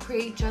to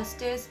create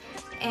justice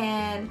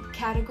and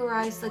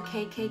categorize the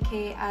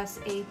KKK as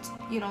a,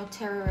 you know,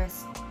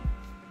 terrorist.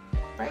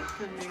 Right?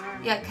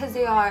 Yeah, because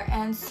they are.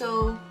 And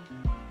so,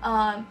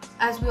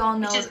 as we all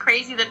know, which is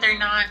crazy that they're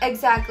not.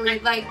 Exactly.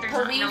 Like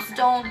police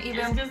don't even.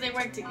 It's because they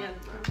work together,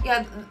 bro.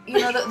 Yeah, you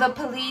know, the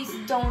police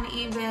don't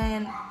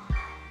even.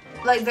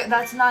 Like,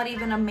 that's not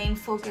even a main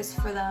focus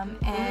for them.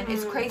 And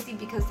it's crazy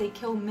because they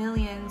kill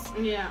millions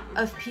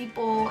of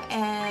people,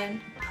 and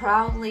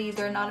proudly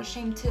they're not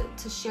ashamed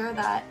to share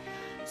that.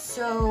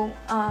 So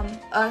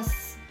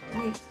us,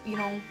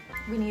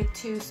 we need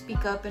to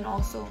speak up and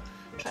also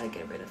try to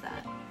get rid of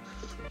that.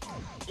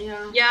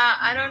 Yeah,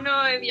 I don't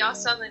know if y'all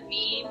saw the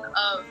meme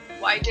of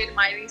why did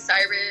Miley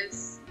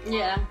Cyrus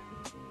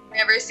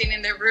never seen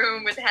in the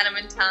room with Hannah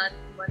Montana.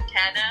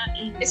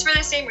 It's for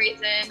the same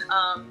reason.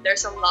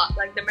 There's a lot,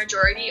 like the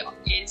majority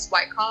is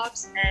white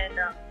cops, and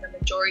the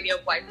majority of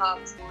white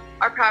cops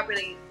are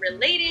probably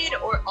related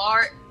or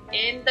are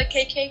in the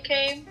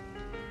KKK,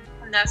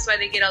 and that's why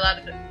they get a lot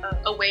of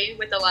away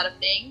with a lot of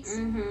things.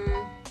 And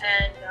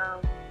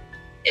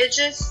it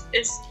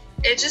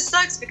just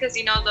sucks because,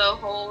 you know, the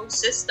whole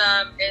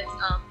system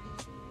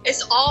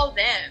it's all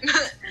them.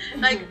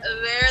 Like,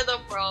 they're the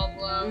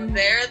problem.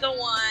 They're the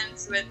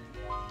ones with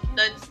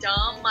the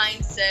dumb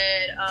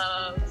mindset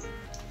of,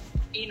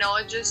 you know,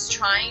 just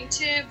trying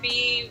to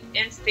be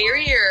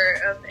inferior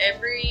of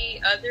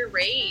every other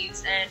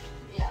race. And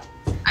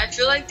I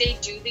feel like they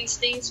do these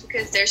things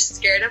because they're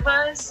scared of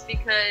us,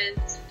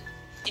 because,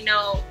 you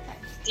know,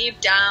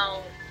 deep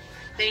down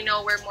they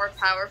know we're more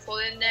powerful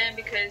than them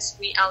because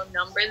we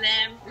outnumber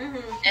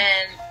them.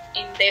 And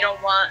they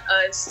don't want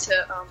us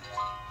to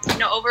you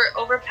know,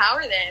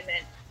 overpower them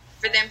and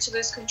for them to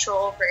lose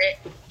control over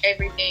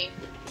everything.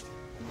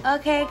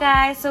 Okay,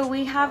 guys, so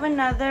we have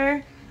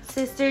another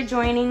sister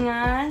joining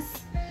us,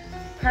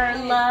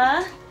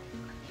 Perla.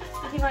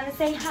 If you want to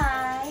say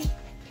hi.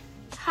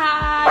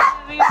 Hi,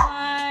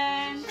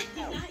 everyone.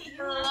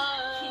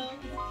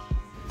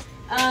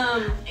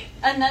 Hello.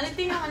 Another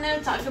thing I wanted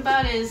to talk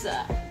about is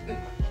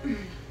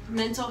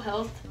mental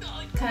health,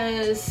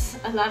 because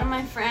a lot of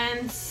my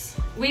friends,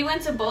 we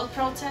went to both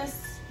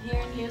protests here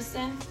in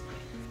Houston.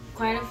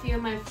 Quite a few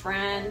of my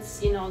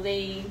friends, you know,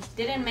 they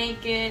didn't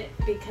make it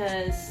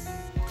because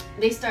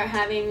they start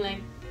having,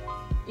 like,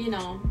 you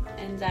know,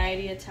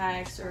 anxiety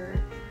attacks or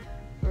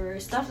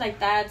stuff like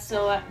that.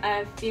 So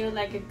I feel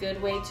like a good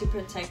way to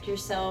protect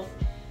yourself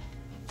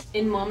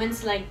in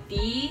moments like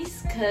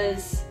these,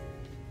 because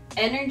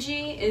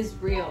energy is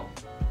real,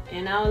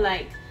 you know,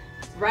 like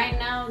right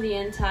now the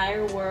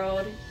entire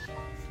world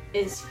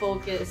is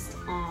focused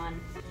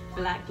on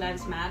Black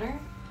Lives Matter.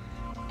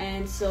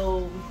 And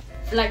so,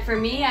 like, for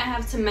me, I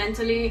have to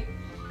mentally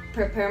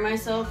prepare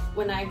myself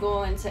when I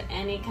go into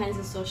any kinds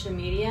of social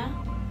media,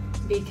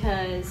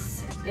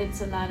 because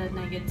it's a lot of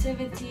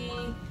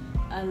negativity,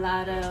 a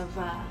lot of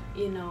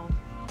you know,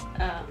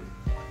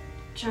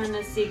 trying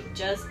to seek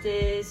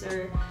justice,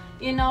 or,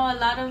 you know, a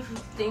lot of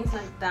things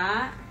like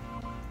that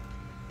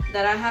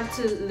I have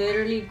to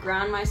literally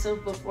ground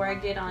myself before I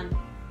get on,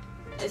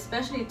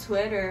 especially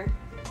Twitter.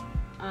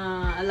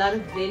 A lot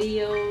of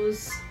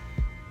videos,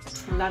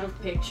 a lot of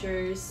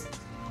pictures.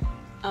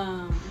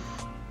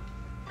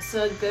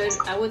 So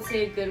I would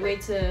say a good way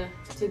to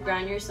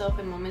ground yourself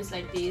in moments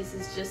like these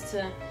is just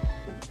to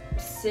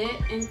sit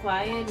in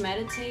quiet,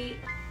 meditate,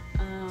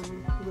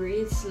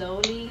 breathe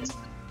slowly,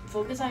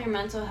 focus on your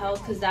mental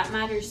health, because that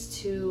matters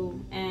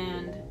too.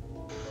 And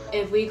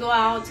if we go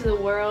out to the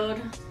world,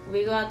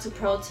 we go out to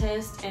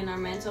protest, and our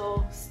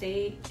mental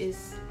state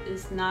is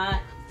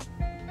not,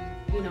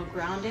 you know,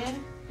 grounded,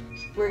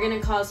 we're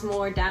gonna cause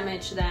more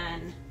damage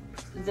than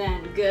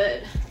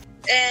good.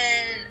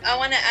 And I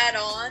want to add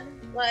on,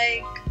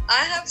 like,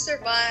 I have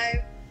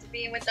survived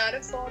being without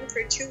a phone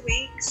for 2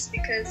 weeks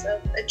because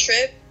of a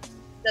trip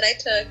that I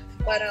took.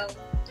 But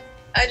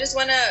I just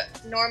want to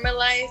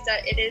normalize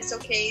that it is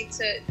okay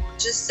to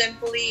just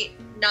simply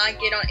not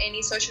get on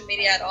any social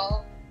media at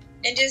all,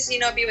 and just, you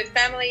know, be with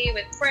family,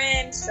 with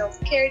friends,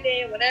 self-care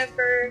day,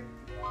 whatever.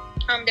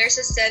 There's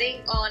a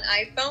setting on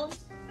iPhone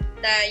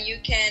that you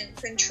can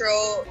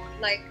control,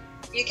 like,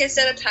 you can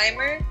set a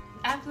timer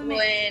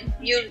when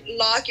you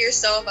lock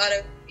yourself out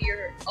of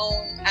your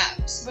own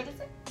apps. What is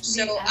it?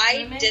 So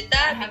I did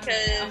that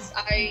because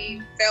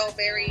I felt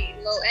very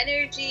low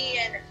energy,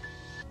 and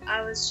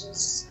I was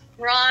just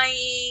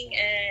crying,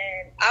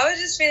 and I was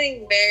just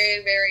feeling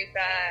very, very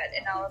bad.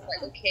 And I was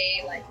like,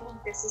 okay, like,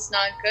 this is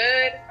not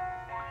good.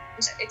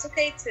 It's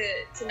okay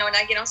to not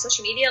get on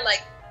social media.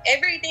 Like,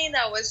 everything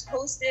that was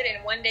posted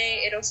in one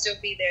day, it'll still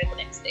be there the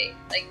next day.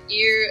 Like,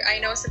 I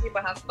know some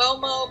people have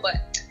FOMO,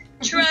 but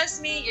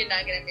trust me, you're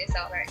not gonna miss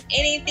out on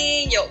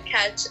anything. You'll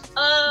catch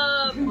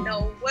up,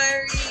 no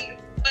worry.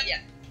 But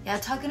yeah,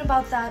 talking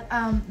about that,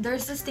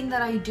 there's this thing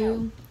that I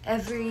do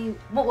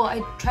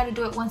I try to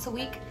do it once a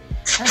week.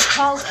 And it's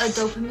called a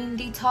dopamine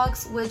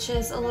detox, which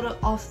is a little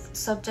off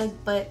subject,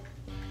 but,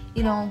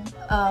 you know,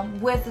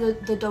 with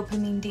the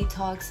dopamine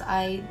detox,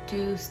 I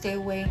do stay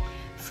away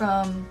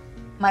from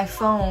my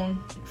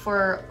phone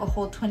for a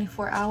whole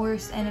 24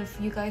 hours. And if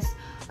you guys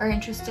are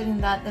interested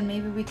in that, then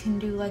maybe we can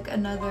do like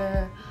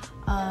another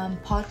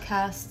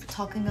podcast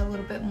talking a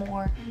little bit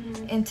more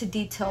into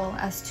detail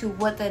as to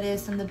what that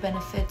is and the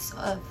benefits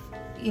of,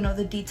 you know,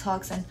 the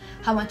detox, and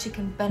how much it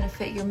can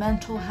benefit your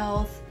mental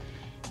health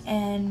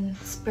and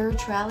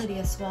spirituality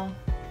as well.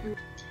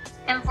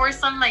 And for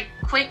some, like,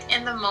 quick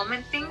in the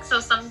moment things, so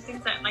some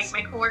things that, like,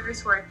 my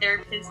coworkers who are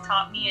therapists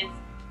taught me is,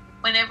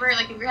 whenever,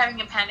 like, if you're having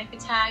a panic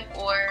attack,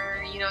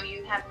 or, you know,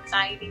 you have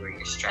anxiety or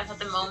you're stressed at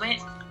the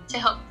moment, to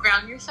help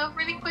ground yourself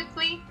really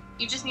quickly,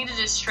 you just need to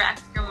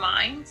distract your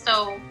mind.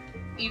 So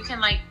you can,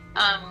 like,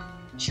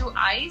 chew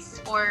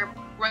ice or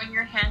run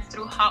your hands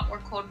through hot or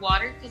cold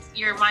water, because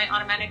your mind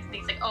automatically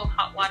thinks, like, oh,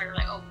 hot water,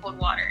 like, oh, cold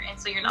water, and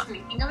so you're not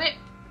thinking of it.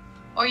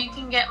 Or you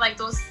can get, like,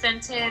 those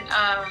scented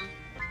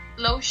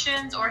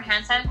lotions or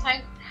hand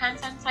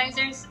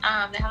sanitizers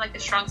that have, like, a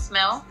strong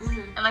smell,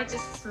 and, like,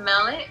 just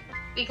smell it,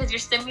 because you're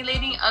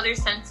stimulating other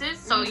senses,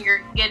 so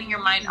you're getting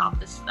your mind off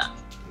this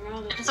stuff.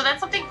 And so that's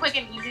something quick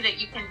and easy that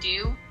you can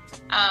do.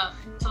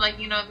 So, like,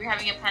 you know, if you're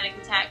having a panic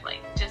attack,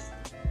 like, just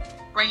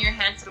run your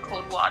hands through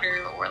cold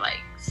water, or,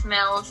 like,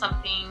 smell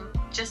something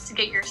just to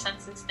get your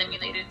senses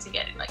stimulated, to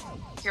get it, like,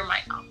 your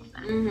mind off of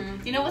that.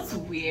 Mm-hmm. You know what's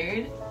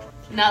weird?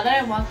 Now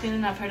that I walked in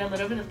and I've heard a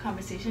little bit of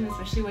conversation,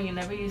 especially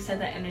whenever you said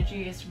that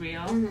energy is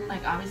real,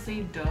 like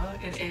obviously, duh,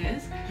 it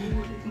is.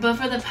 But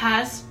for the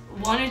past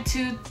 1 or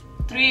 2,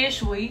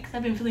 3-ish weeks,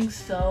 I've been feeling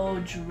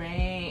so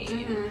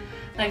drained,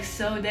 like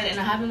so dead, and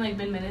I haven't like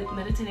been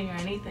meditating or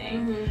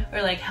anything,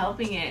 or like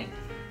helping it.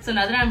 So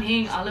now that I'm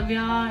hearing all of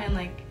y'all and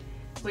like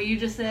what you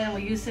just said and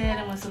what you said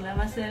and what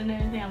Solema said and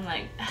everything, I'm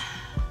like,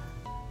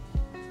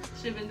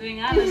 should've been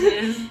doing all of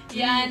this.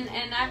 Yeah,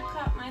 and I've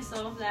caught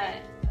myself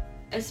that,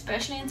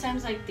 especially in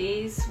times like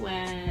these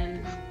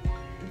when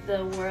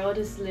the world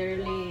is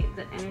literally,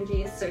 the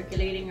energy is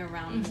circulating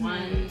around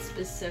one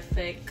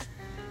specific,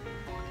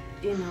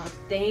 you know,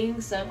 thing,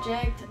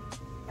 subject.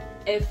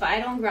 If I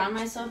don't ground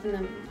myself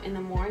in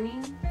the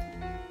morning,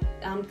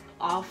 I'm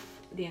off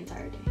the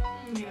entire day.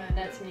 Yeah,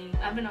 That's me.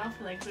 I've been off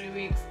for like 3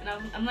 weeks, and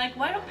I'm like,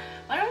 why don't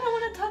I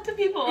want to talk to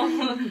people?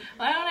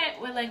 why don't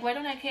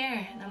I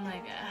care? And I'm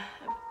like,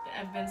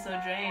 I've been so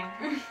drained.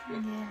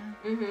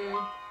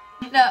 Yeah.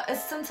 No,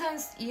 it's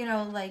sometimes, you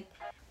know, like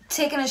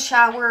taking a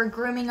shower,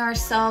 grooming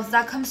ourselves,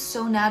 that comes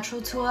so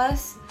natural to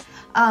us.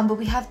 But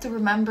we have to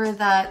remember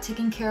that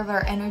taking care of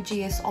our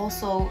energy is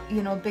also,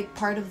 you know, a big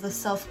part of the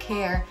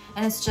self-care.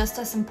 And it's just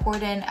as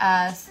important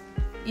as,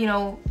 you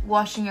know,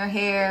 washing your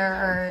hair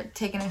or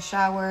taking a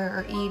shower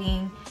or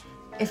eating.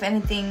 If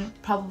anything,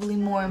 probably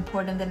more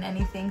important than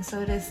anything.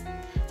 So it is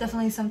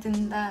definitely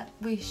something that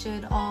we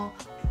should all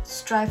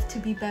strive to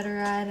be better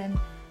at and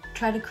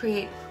try to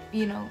create,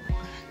 you know,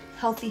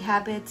 healthy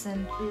habits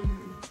and,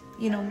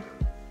 you know,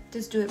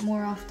 just do it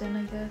more often,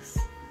 I guess.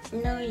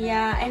 No,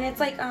 yeah, and it's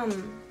like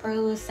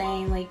Pearl was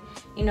saying, like,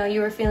 you know, you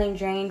were feeling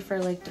drained for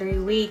like 3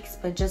 weeks,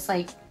 but just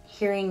like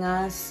hearing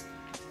us,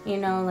 you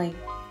know, like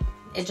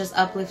it just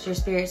uplifts your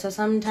spirit. So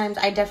sometimes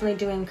I definitely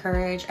do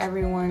encourage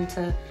everyone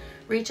to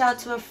reach out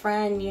to a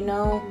friend, you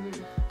know,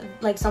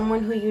 like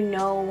someone who you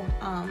know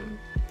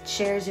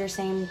shares your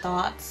same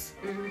thoughts,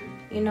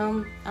 you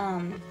know,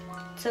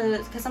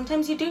 because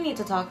sometimes you do need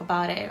to talk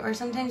about it, or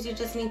sometimes you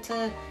just need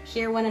to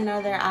hear one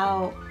another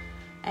out.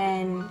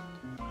 And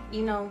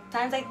you know,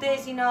 times like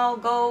this, you know,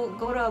 go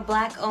to a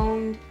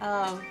black-owned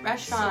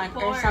restaurant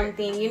or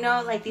something. You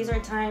know, like these are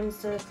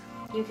times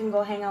you can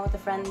go hang out with a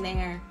friend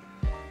there.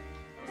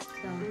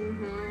 So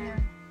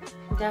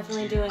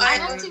definitely doing. I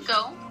have to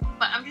go,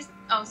 but I'm just.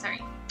 Oh,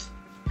 sorry.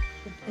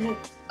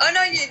 Oh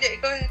no, you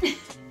did. Go ahead.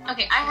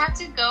 Okay, I have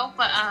to go,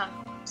 but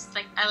just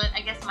like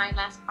I guess my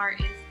last part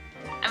is,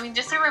 I mean,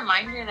 just a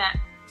reminder that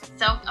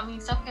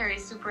self-care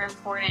is super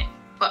important.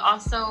 But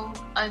also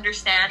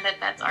understand that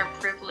that's our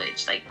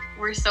privilege. Like,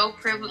 we're so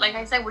privileged. Like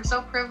I said, we're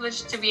so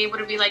privileged to be able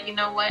to be like, you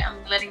know what?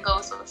 I'm letting go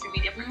of social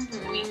media for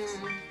 2 weeks.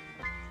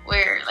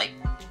 Where, like,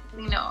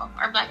 you know,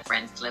 our black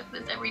friends live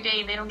this every day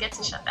and they don't get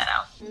to shut that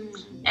out.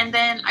 And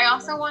then I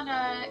also want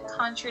to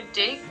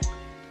contradict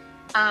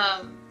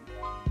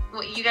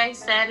what you guys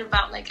said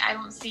about, like, I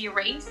don't see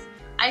race.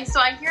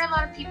 So I hear a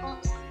lot of people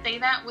say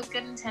that with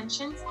good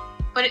intentions,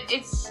 but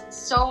it's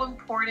so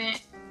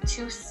important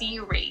to see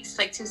race,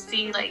 like to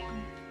see, like,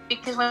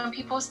 because when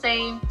people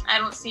say I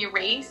don't see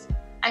race,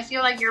 I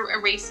feel like you're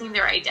erasing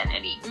their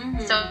identity.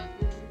 So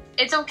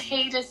it's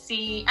okay to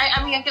see.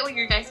 I mean, I get what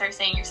you guys are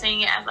saying. You're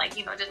saying it as like,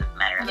 you know, it doesn't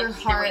matter. Your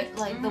heart,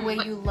 like the way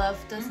you love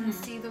doesn't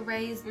see the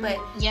rays, but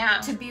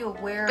to be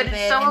aware of it. But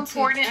it's so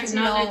important to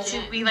know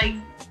to be like,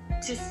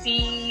 to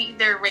see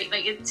their race,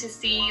 like to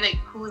see like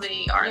who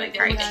they are, like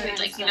their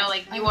identity, like, you know,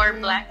 like you are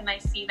black and I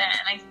see that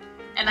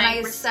and I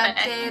accept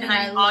respect it and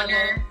I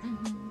honor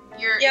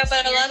your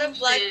but a lot of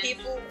black experiences.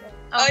 people.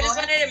 I just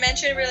wanted to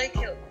mention really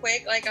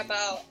quick, like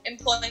about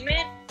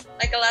employment.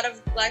 Like a lot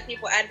of black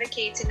people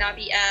advocate to not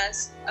be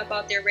asked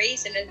about their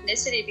race and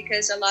ethnicity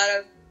because a lot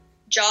of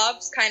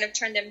jobs kind of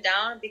turn them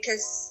down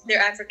because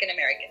they're African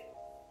American.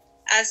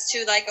 As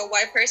to like a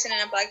white person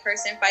and a black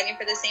person fighting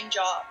for the same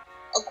job,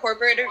 a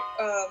corporation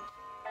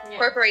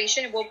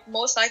will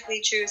most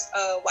likely choose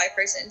a white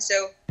person.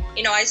 So,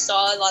 you know, I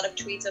saw a lot of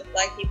tweets of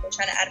black people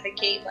trying to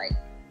advocate like,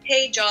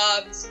 hey,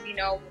 jobs, you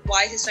know,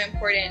 why is it so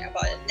important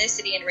about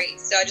ethnicity and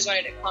race? So I just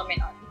wanted to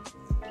comment on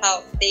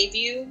how they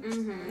view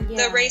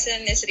the race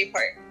and ethnicity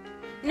part.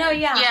 No,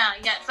 yeah.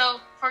 So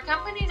for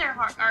companies are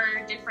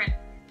different,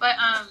 but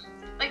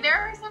like there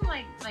are some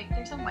like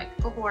there's some white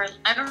people who are,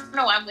 I don't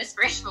know why I'm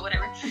whispering, but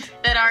whatever,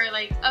 that are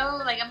like,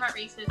 oh, like I'm not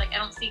racist, like I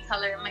don't see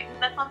color. I'm like,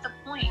 that's not the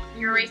point.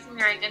 You're erasing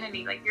their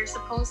identity. Like you're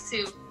supposed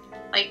to,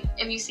 like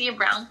if you see a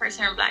brown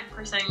person or a black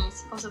person, you're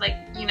supposed to like,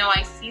 you know,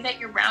 I see that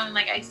you're brown, and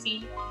like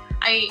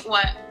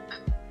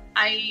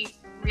I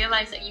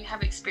realize that you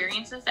have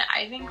experiences that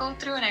I didn't go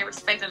through, and I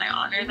respect and I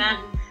honor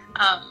that.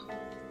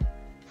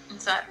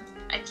 And so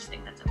I just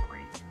think that's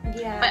important.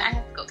 Yeah. But I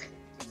have to go.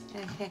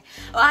 Okay.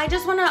 Well, I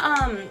just want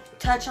to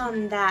touch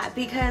on that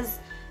because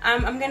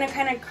I'm gonna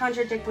kind of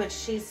contradict what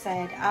she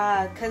said.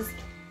 Cause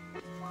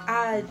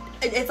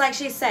it's like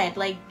she said,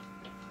 like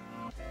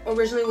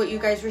originally what you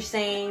guys were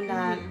saying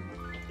that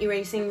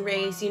erasing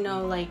race, you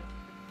know, like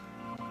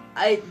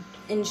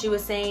and she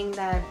was saying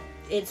that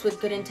it's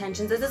with good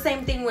intentions. It's the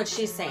same thing what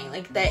she's saying,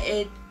 like that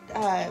it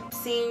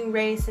seeing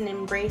race and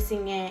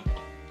embracing it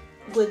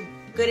with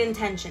good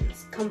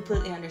intentions.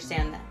 Completely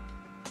understand that.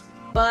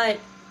 But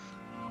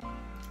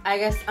I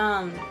guess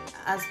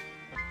as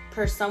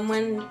per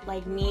someone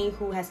like me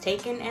who has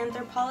taken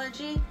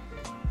anthropology,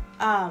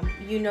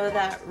 you know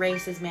that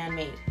race is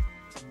man-made.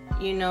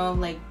 You know,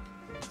 like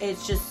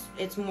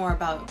it's more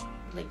about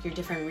like your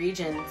different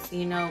regions.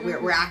 You know,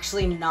 we're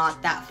actually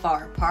not that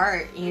far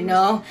apart. You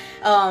know,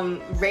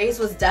 race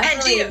was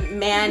definitely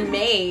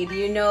man-made.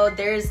 You know,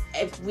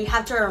 we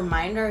have to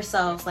remind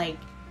ourselves like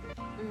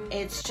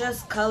it's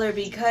just color,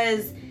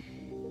 because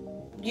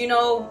you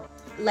know,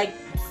 like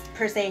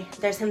per se,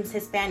 there's some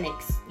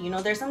Hispanics. You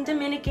know, there's some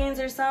Dominicans,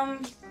 there's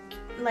some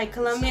like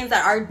Colombians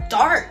that are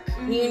dark.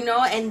 You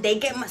know, and they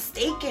get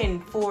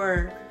mistaken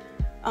for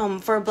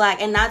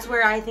black, and that's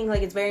where I think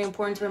like it's very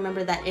important to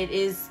remember that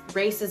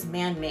race is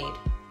man-made.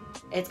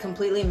 It's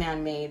completely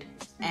man-made,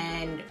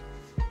 and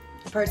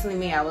personally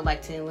me, I would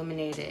like to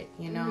eliminate it,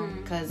 you know,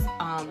 because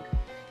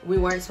we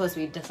weren't supposed to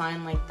be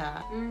defined like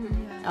that.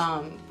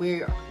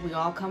 We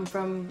all come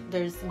from,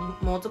 there's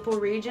multiple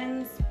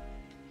regions,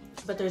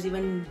 but there's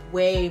even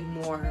way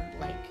more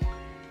like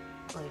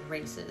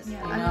races, you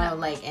know,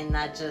 like, and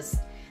that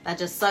just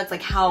sucks,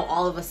 like how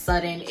all of a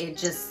sudden it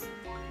just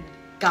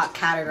got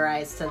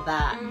categorized to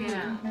that.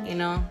 You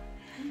know,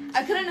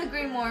 I couldn't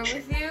agree more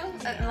with you.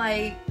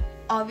 Like,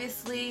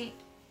 obviously,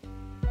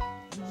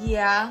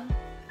 yeah,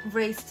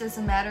 race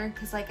doesn't matter,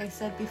 because like I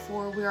said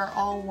before, we are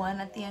all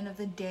one at the end of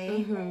the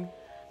day.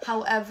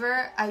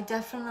 However, I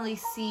definitely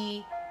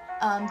see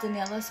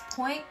Daniela's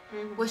point.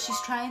 What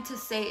she's trying to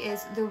say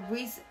is the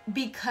reason,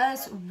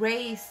 because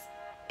race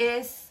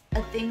is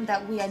a thing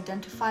that we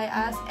identify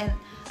as, and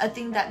a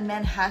thing that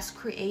man has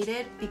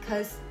created,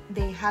 because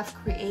they have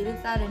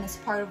created that and it's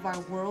part of our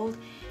world.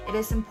 It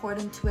is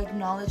important to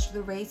acknowledge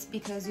the race,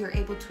 because you're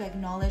able to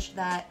acknowledge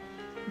that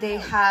they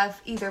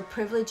have either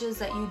privileges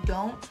that you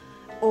don't,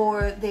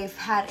 or they've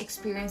had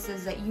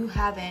experiences that you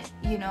haven't,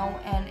 you know,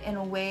 and in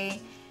a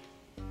way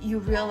you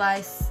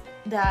realize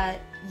that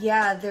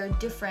yeah, they're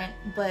different,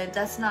 but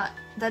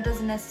that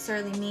doesn't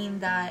necessarily mean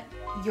that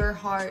your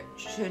heart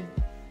should,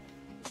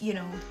 you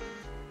know,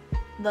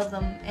 love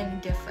them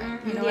any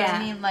different. You know what I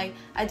mean? Like,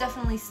 I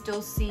definitely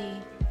still see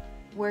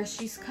where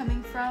she's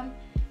coming from.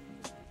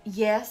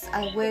 Yes,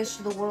 I wish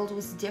the world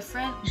was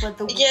different, but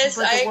the world is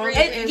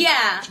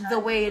the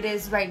way it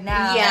is right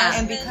now.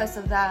 And because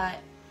of that,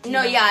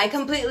 I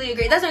completely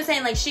agree. That's what I'm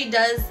saying. Like, she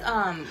does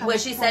what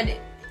she said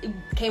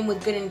came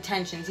with good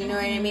intentions. You know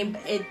what I mean?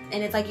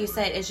 And it's like you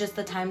said, it's just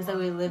the times that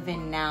we live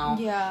in now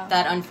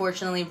that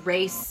unfortunately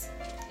race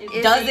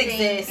does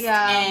exist,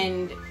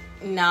 and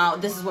now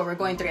this is what we're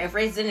going through. If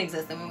race didn't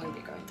exist, then we wouldn't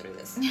be going through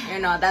this. You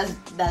know, that's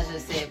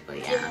just it. But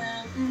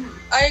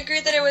I agree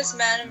that it was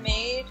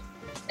man-made,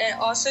 and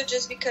also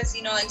just because,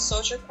 you know, like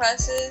social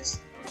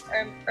classes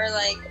are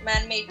like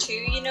man-made too.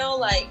 You know,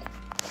 like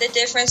the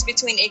difference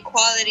between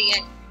equality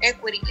and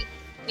equity.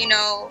 You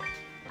know,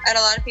 and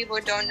a lot of people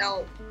don't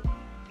know,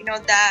 you know,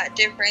 that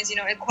difference. You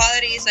know,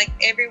 equality is like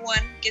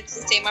everyone gets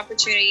the same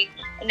opportunity,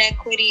 and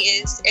equity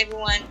is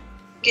everyone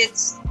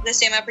gets the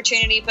same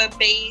opportunity, but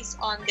based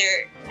on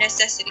their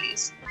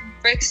necessities.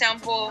 For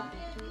example,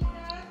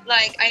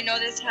 like, I know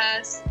this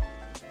has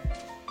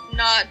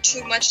not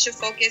too much to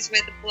focus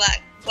with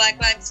Black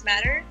Lives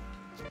Matter,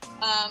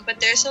 but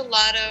there's a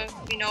lot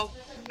of, you know,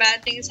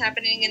 bad things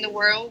happening in the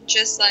world,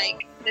 just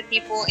like the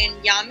people in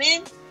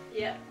Yemen.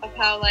 Of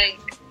how, like,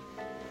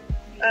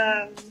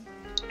 I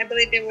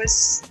believe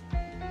it's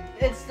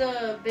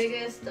the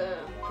biggest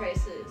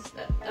crisis.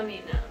 I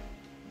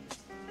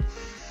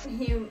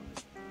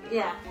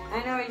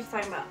know what you're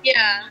talking about.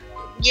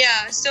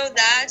 So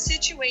that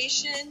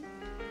situation,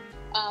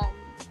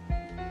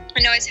 I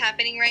know it's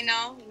happening right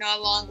now, you know,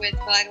 along with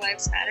Black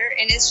Lives Matter,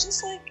 and it's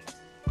just like,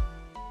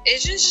 it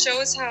just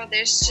shows how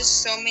there's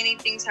just so many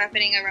things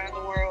happening around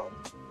the world.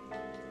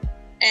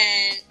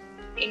 And,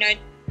 you know,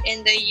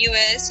 in the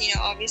US, you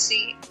know,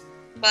 obviously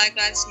Black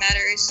Lives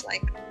Matter is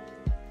like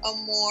a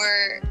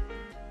more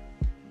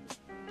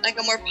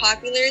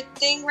popular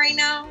thing right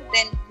now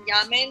than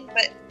Yemen,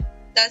 but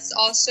that's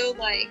also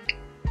like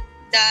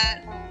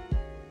that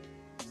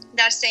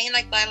saying,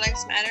 like, Black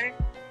Lives Matter,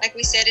 like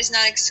we said, is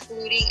not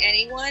excluding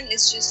anyone.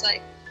 It's just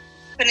like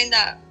putting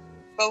that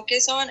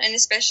focus on, and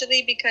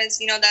especially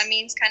because, you know, that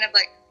means kind of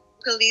like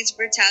police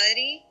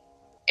brutality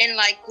in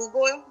like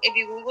Google, if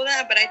you Google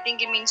that, but I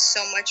think it means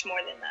so much more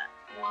than that.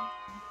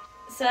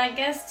 So I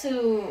guess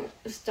to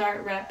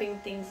start wrapping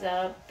things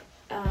up,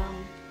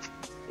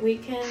 we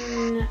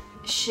can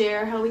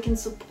share how we can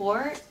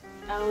support.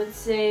 I would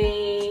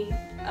say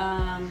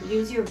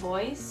use your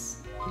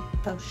voice.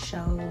 For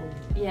sure.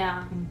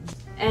 Yeah.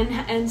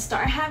 And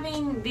start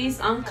having these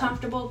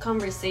uncomfortable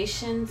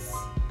conversations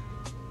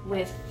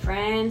with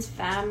friends,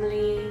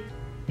 family,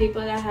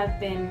 people that have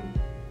been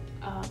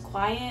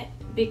quiet.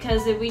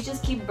 Because if we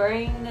just keep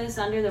burying this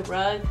under the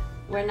rug,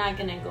 we're not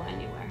going to go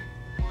anywhere.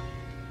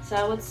 So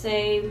I would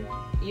say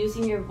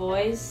using your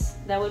voice,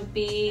 that would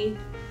be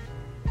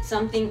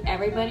something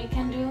everybody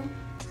can do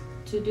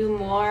to do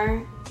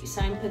more.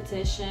 Sign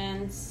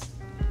petitions,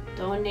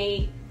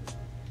 donate,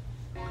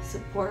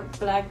 support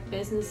Black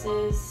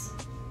businesses.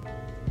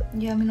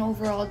 Yeah, I mean,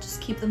 overall, just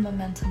keep the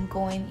momentum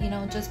going. You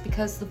know, just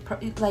because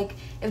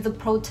if the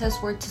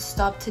protest were to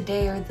stop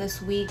today or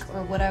this week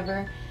or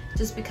whatever,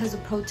 just because the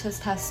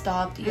protest has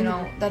stopped, you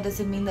know, that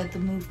doesn't mean that the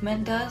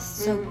movement does.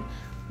 So,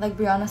 like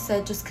Brianna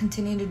said, just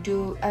continue to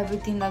do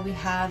everything that we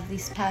have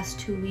these past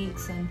 2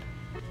 weeks and,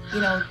 you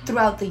know,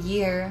 throughout the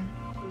year.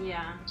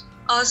 Yeah.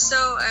 Also,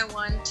 I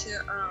want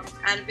to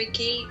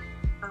advocate,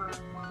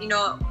 you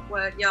know,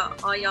 what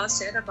y'all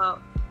said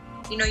about,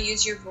 you know,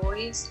 use your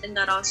voice, and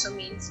that also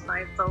means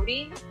by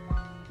voting.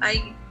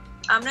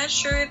 I'm not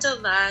sure if the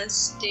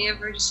last day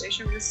of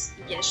registration was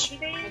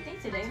yesterday. I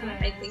think today.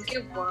 I think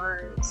it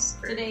was.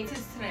 Today. It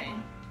is today.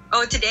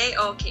 Oh, today?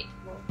 Oh, okay.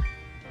 Well,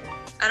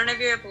 I don't know if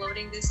you're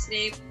uploading this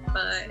today,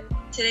 but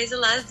today's the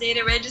last day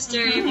to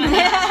register. It's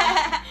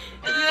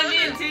gonna be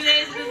in 2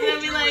 days. It's gonna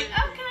be like,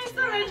 oh, can I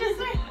still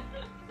register?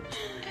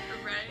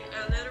 Right,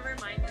 a little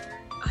reminder.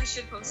 I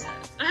should post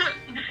that.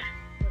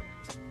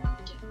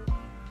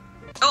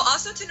 Oh,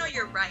 also to know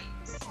your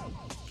rights.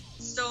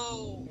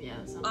 So,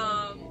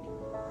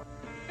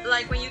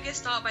 like when you get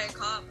stopped by a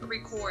cop,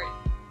 record.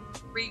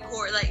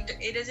 Like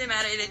it doesn't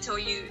matter if they tell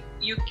you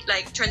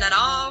like turn that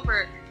off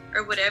or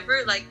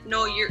whatever. Like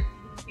no, you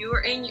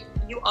are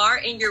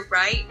in your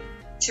right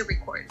to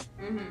record.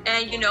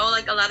 And you know,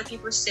 like a lot of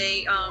people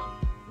say,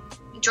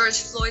 George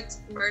Floyd's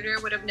murder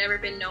would have never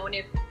been known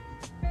if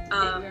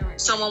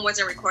someone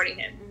wasn't recording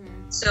him.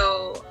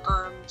 So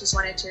just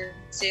wanted to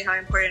say how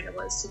important it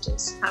was to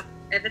just have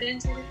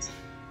evidence of it.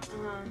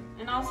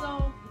 And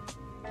also,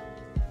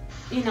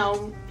 you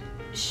know,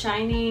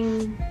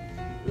 shining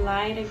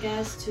light, I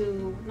guess,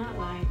 to not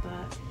light,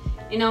 but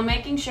you know,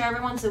 making sure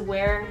everyone's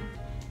aware.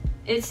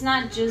 It's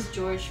not just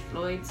George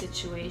Floyd's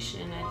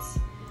situation. It's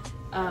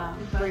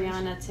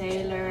Breonna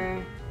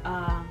Taylor.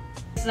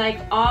 It's like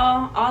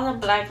all the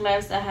Black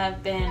lives that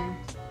have been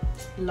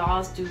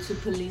lost due to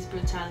police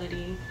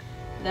brutality,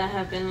 that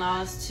have been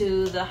lost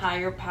to the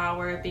higher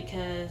power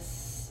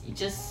because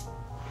just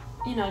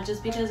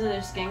because of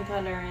their skin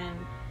color. And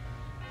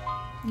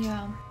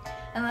yeah,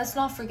 and let's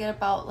not forget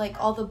about like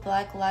all the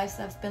Black lives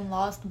that have been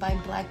lost by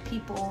Black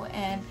people.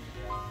 And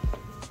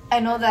I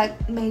know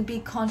that may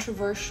be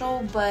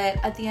controversial, but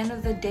at the end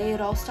of the day,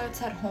 it all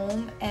starts at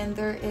home, and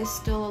there is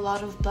still a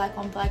lot of Black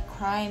on Black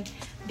crime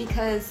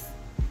because,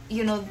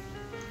 you know,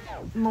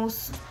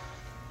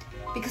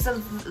 because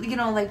of, you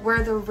know, like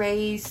where they're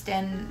raised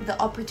and the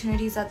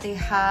opportunities that they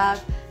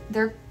have,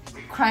 their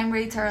crime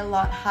rates are a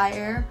lot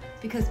higher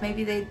because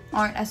maybe they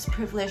aren't as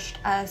privileged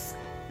as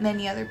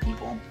many other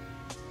people.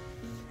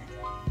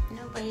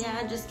 No, but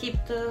yeah, just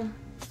keep the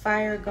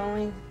fire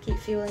going, keep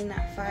fueling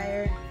that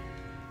fire.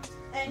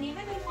 And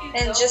even if you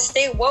and just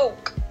stay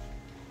woke.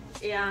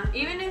 Yeah,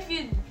 even if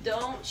you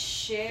don't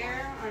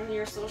share on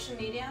your social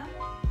media,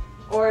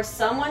 or if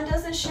someone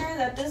doesn't share,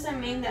 that doesn't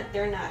mean that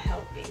they're not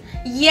helping.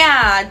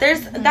 Yeah,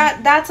 there's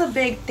that's a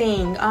big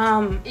thing.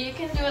 You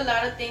can do a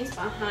lot of things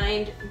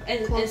behind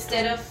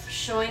instead of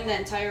showing the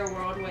entire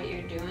world what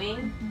you're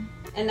doing.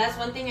 And that's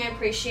one thing I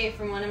appreciate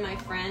from one of my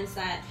friends,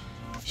 that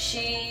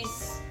she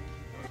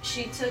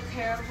took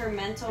care of her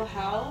mental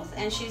health,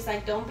 and she's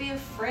like, don't be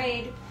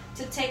afraid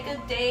to take a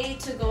day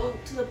to go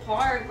to the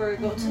park or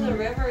go to the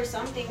river or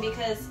something,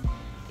 because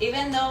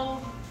even though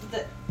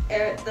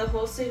the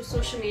whole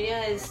social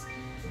media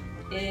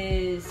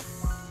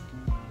is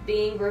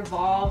being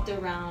revolved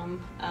around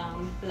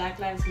Black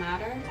Lives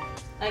Matter,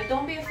 like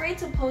don't be afraid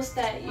to post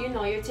that, you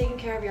know, you're taking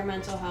care of your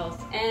mental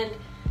health. And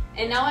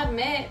I'll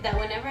admit that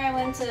whenever I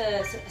went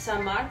to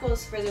San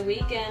Marcos for the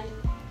weekend,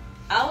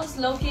 I was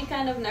low-key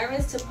kind of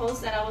nervous to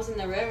post that I was in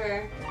the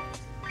river,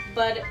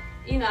 but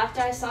you know,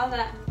 after I saw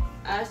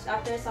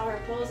her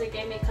post, it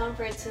gave me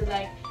comfort to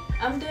like,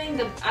 I'm doing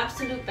the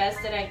absolute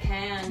best that I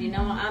can. You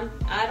know,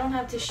 I don't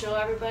have to show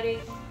everybody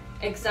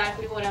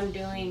exactly what I'm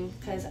doing,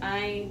 because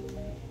I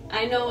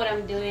know what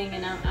I'm doing,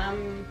 and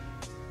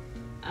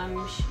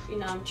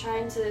I'm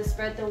trying to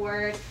spread the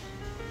word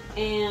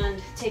and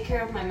take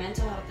care of my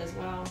mental health as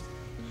well.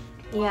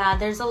 Yeah,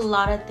 there's a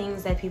lot of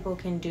things that people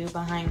can do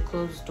behind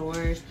closed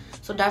doors.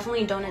 So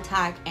definitely don't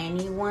attack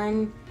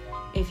anyone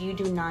if you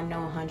do not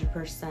know 100%.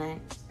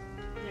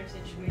 Their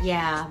situation.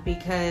 Yeah,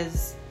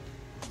 because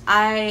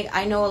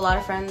I know a lot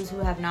of friends who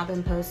have not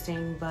been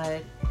posting,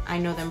 but I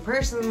know them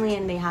personally,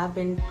 and they have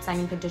been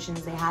signing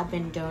petitions, they have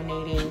been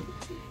donating,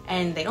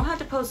 and they don't have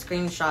to post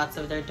screenshots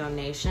of their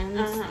donations,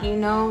 you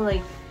know,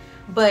 like,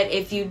 but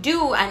if you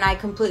do, and I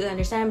completely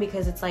understand,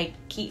 because it's like,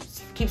 keep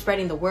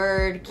spreading the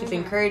word, keep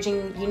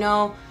encouraging, you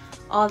know,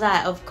 all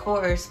that, of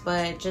course,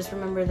 but just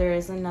remember there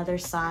is another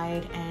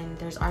side, and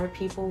there's other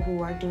people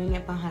who are doing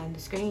it behind the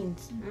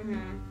screens.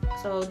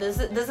 So this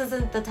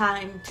isn't the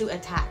time to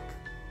attack.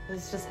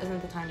 This just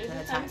isn't the time to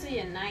attack. It's the time to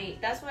unite.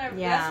 That's what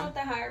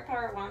the higher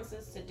power wants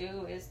us to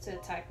do, is to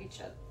attack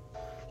each other.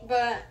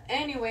 But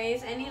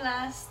anyways, any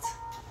last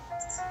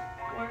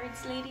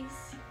words,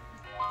 ladies?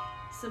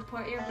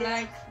 Support your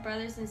black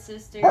brothers and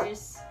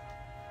sisters.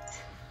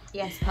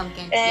 Yes,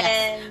 pumpkin.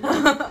 And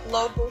Yes.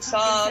 local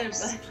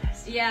shops.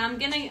 Yeah, I'm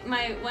gonna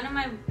one of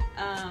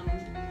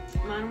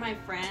my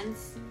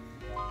friends.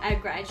 I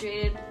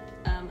graduated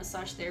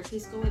massage therapy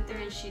school with her,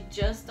 and she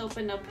just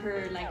opened up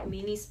her like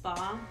mini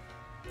spa,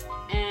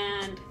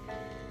 and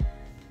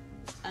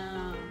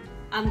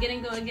I'm gonna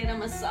go get a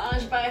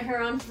massage by her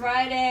on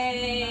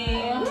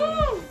Friday.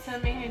 Woo!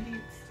 Send me her deets.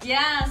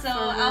 Yeah, so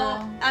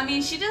I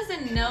mean, she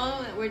doesn't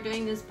know that we're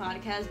doing this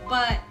podcast,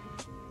 but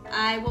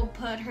I will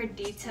put her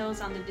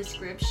details on the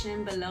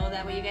description below.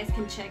 That way you guys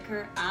can check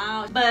her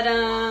out. But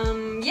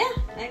yeah,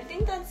 I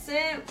think that's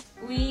it.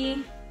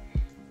 We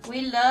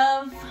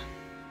love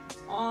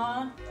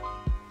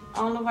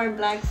all of our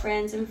black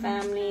friends and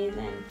families,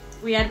 and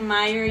we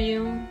admire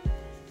you.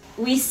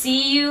 We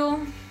see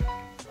you.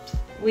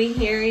 We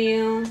hear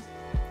you.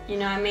 You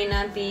know, I may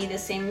not be the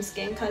same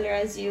skin color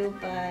as you,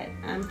 but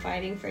I'm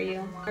fighting for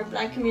you. Our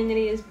black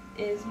community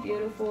is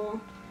beautiful,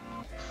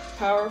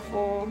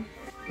 powerful,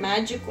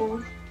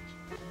 magical.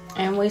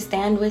 And we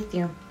stand with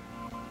you.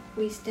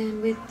 We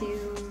stand with you.